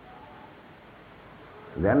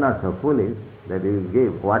 They are not so foolish that they will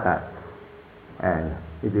give water and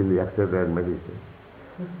it will be accepted medicine.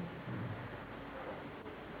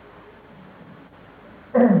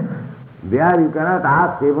 There you cannot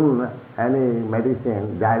ask even any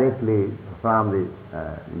medicine directly from the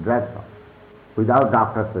drug shop without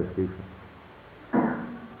doctor's prescription.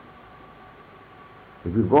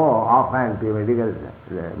 If you go often to a medical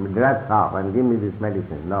drug shop and give me this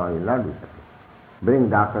medicine, no, you will not be satisfied. Bring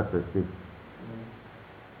doctor's prescription.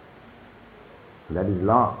 That is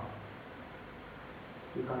law.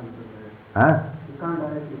 You can't prepare. Huh? You can't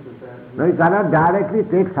directly prepare. No, you cannot directly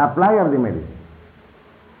take supply of the medicine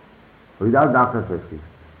without doctor's prescription.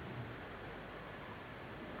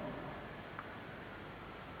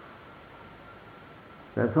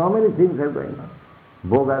 There are so many things are going on.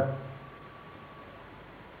 Bogus.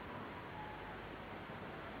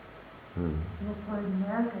 For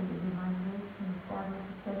America, the denomination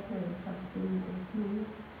established especially something in 2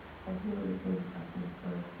 weeks, and here we did something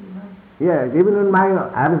for a few months. Yes, even in my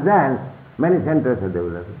absence, many centers are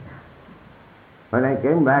developed. When I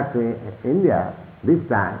came back to India, this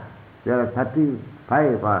time, there are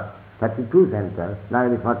 35 or 32 centers, now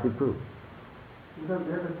it is 42. Because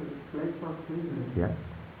there is a place for freedom. Yeah.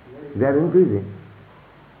 They are increasing.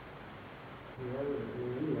 Here in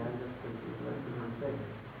India, just like you said,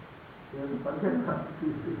 you have to forget about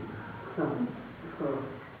So,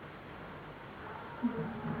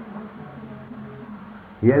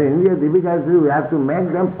 Here in India, difficulty, we have to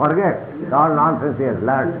make them forget all nonsense they have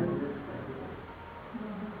learned.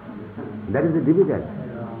 That is the difficulty.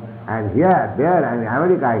 And here, there, and in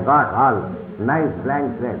America, I got all nice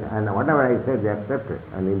blank slate, and whatever I said, they accepted,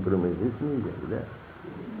 and improvement is needed there.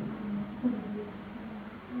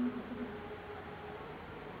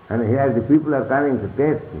 And here the people are coming to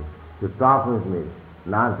taste me, to talk with me,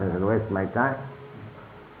 nonsense, and waste my time.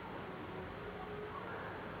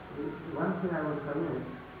 one thing I would comment,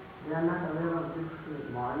 they are not aware of this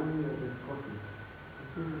morning discourse.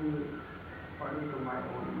 This is the according to my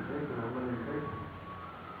own impression, humble impression,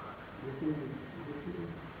 this is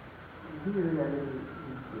really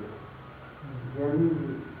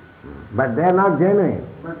genuine. But they are not genuine.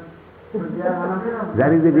 But they are one of them.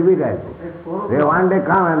 That is the difficulty. They one day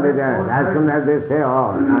come and they as soon as they say,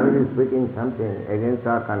 oh, now he is speaking something against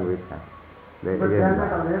our conviction. But they are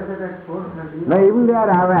not aware that at 4:30. No, even they are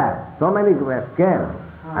aware. So many came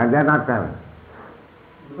and they are not coming.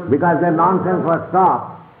 Because their nonsense was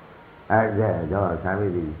stopped at the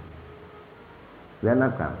Swami. They are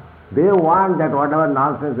not coming. They want that whatever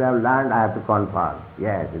nonsense they have learned, I have to confirm.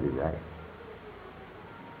 Yes, it is right.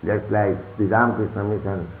 Just like the Ramakrishna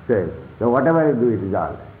Mission says, so whatever you do, it is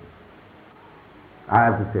all right. I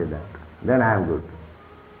have to say that. Then I am good.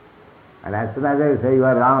 And as soon as I say you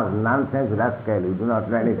are wrong, nonsense rascal, you do not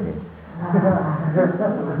do anything.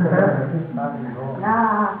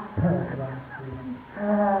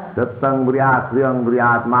 Sattang briyat, priyam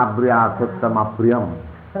briyat, ma briyat, sattam apriyam.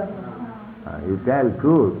 You tell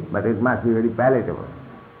truth, but it must be very palatable.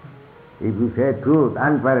 If you say truth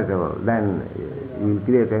unpalatable, then you will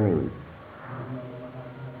create enemies.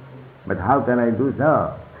 But how can I do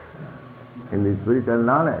so? In the spiritual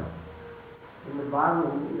knowledge. In the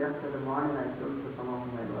barroom, yesterday morning, I told to some of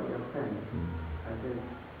my lawyer friends, I said,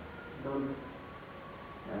 don't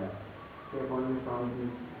take only from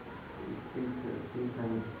these speech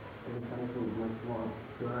and try to much more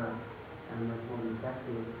pure and much more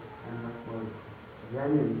effective and much more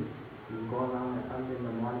genuine. You go around and early in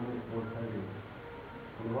the morning at 4:30.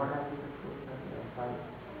 And what happens at 4:30? At 5?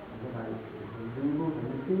 I remove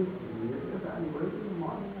anything. I'm going in the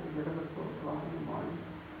morning. I get up at 4 o'clock in the morning.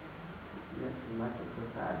 Yes, much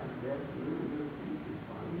exercise is there. You see this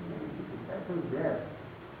one, and that is there.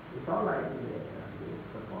 It's all right there. It's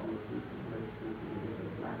performing teaching,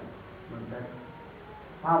 it matters. But that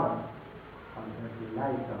power, or that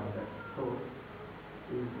light, or that source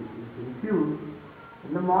is infused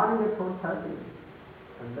in the morning at 4:30.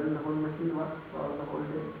 And then the whole machine works for the whole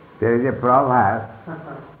day. There is a proverb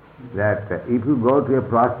that if you go to a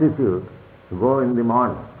prostitute, go in the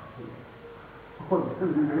morning.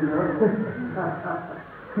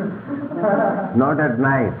 Not at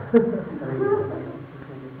night.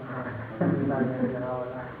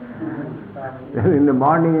 In the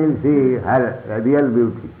morning you will see her real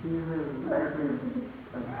beauty.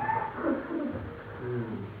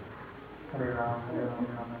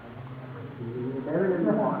 In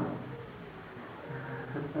the morning.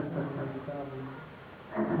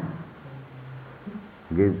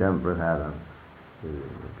 Give them prasadam.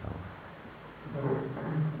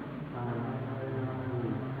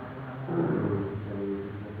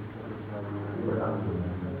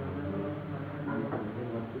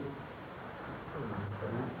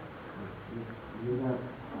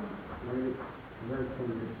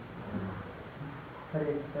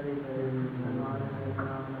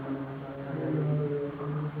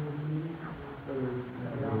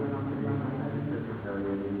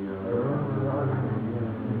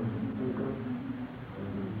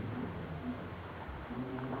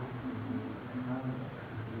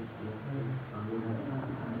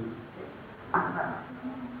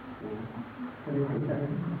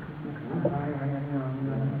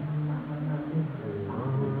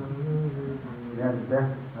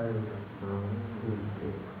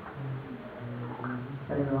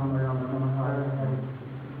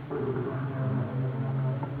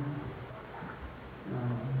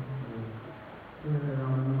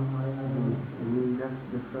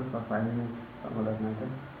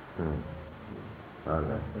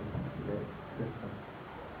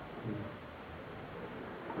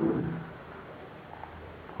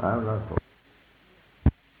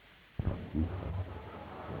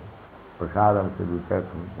 Prasadam should be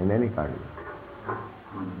taken in any condition.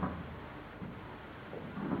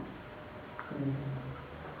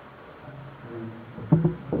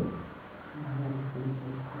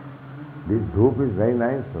 This dhoop is very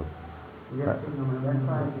nice. So. Yes, that's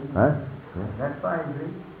why Huh? that's why I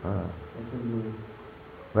drink.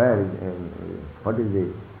 Where is, what is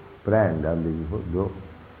the brand on the dhoop?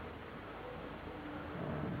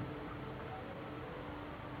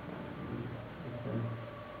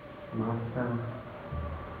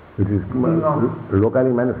 It is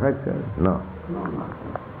locally manufactured? No. No.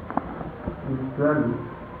 It's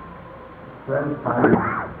 12 parts.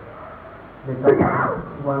 They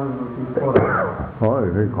cost 1 rupee 4. Oh,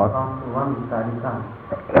 it is cost. Cost 1 tarika.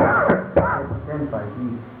 10 per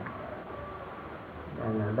each.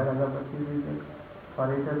 And other purchases, for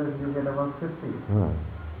each other you get about 50.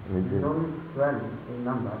 It's only 12 in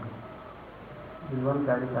number. This 1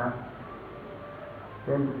 tarika,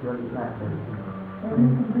 10 to 12 lakhs. Then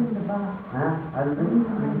you can bring the box. I'll Then you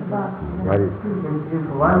can bring the box. If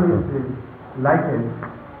one is lighted,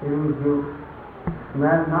 it will give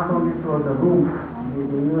smell not only to the room,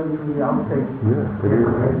 even to the outside. Yes, it is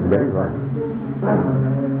very good.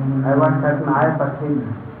 I want certain eye for things.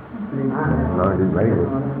 No, it is very good.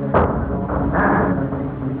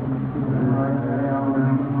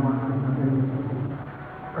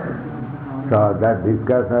 So that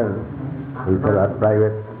discussion we shall have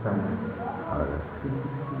private.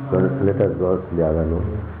 So let us go to the other room.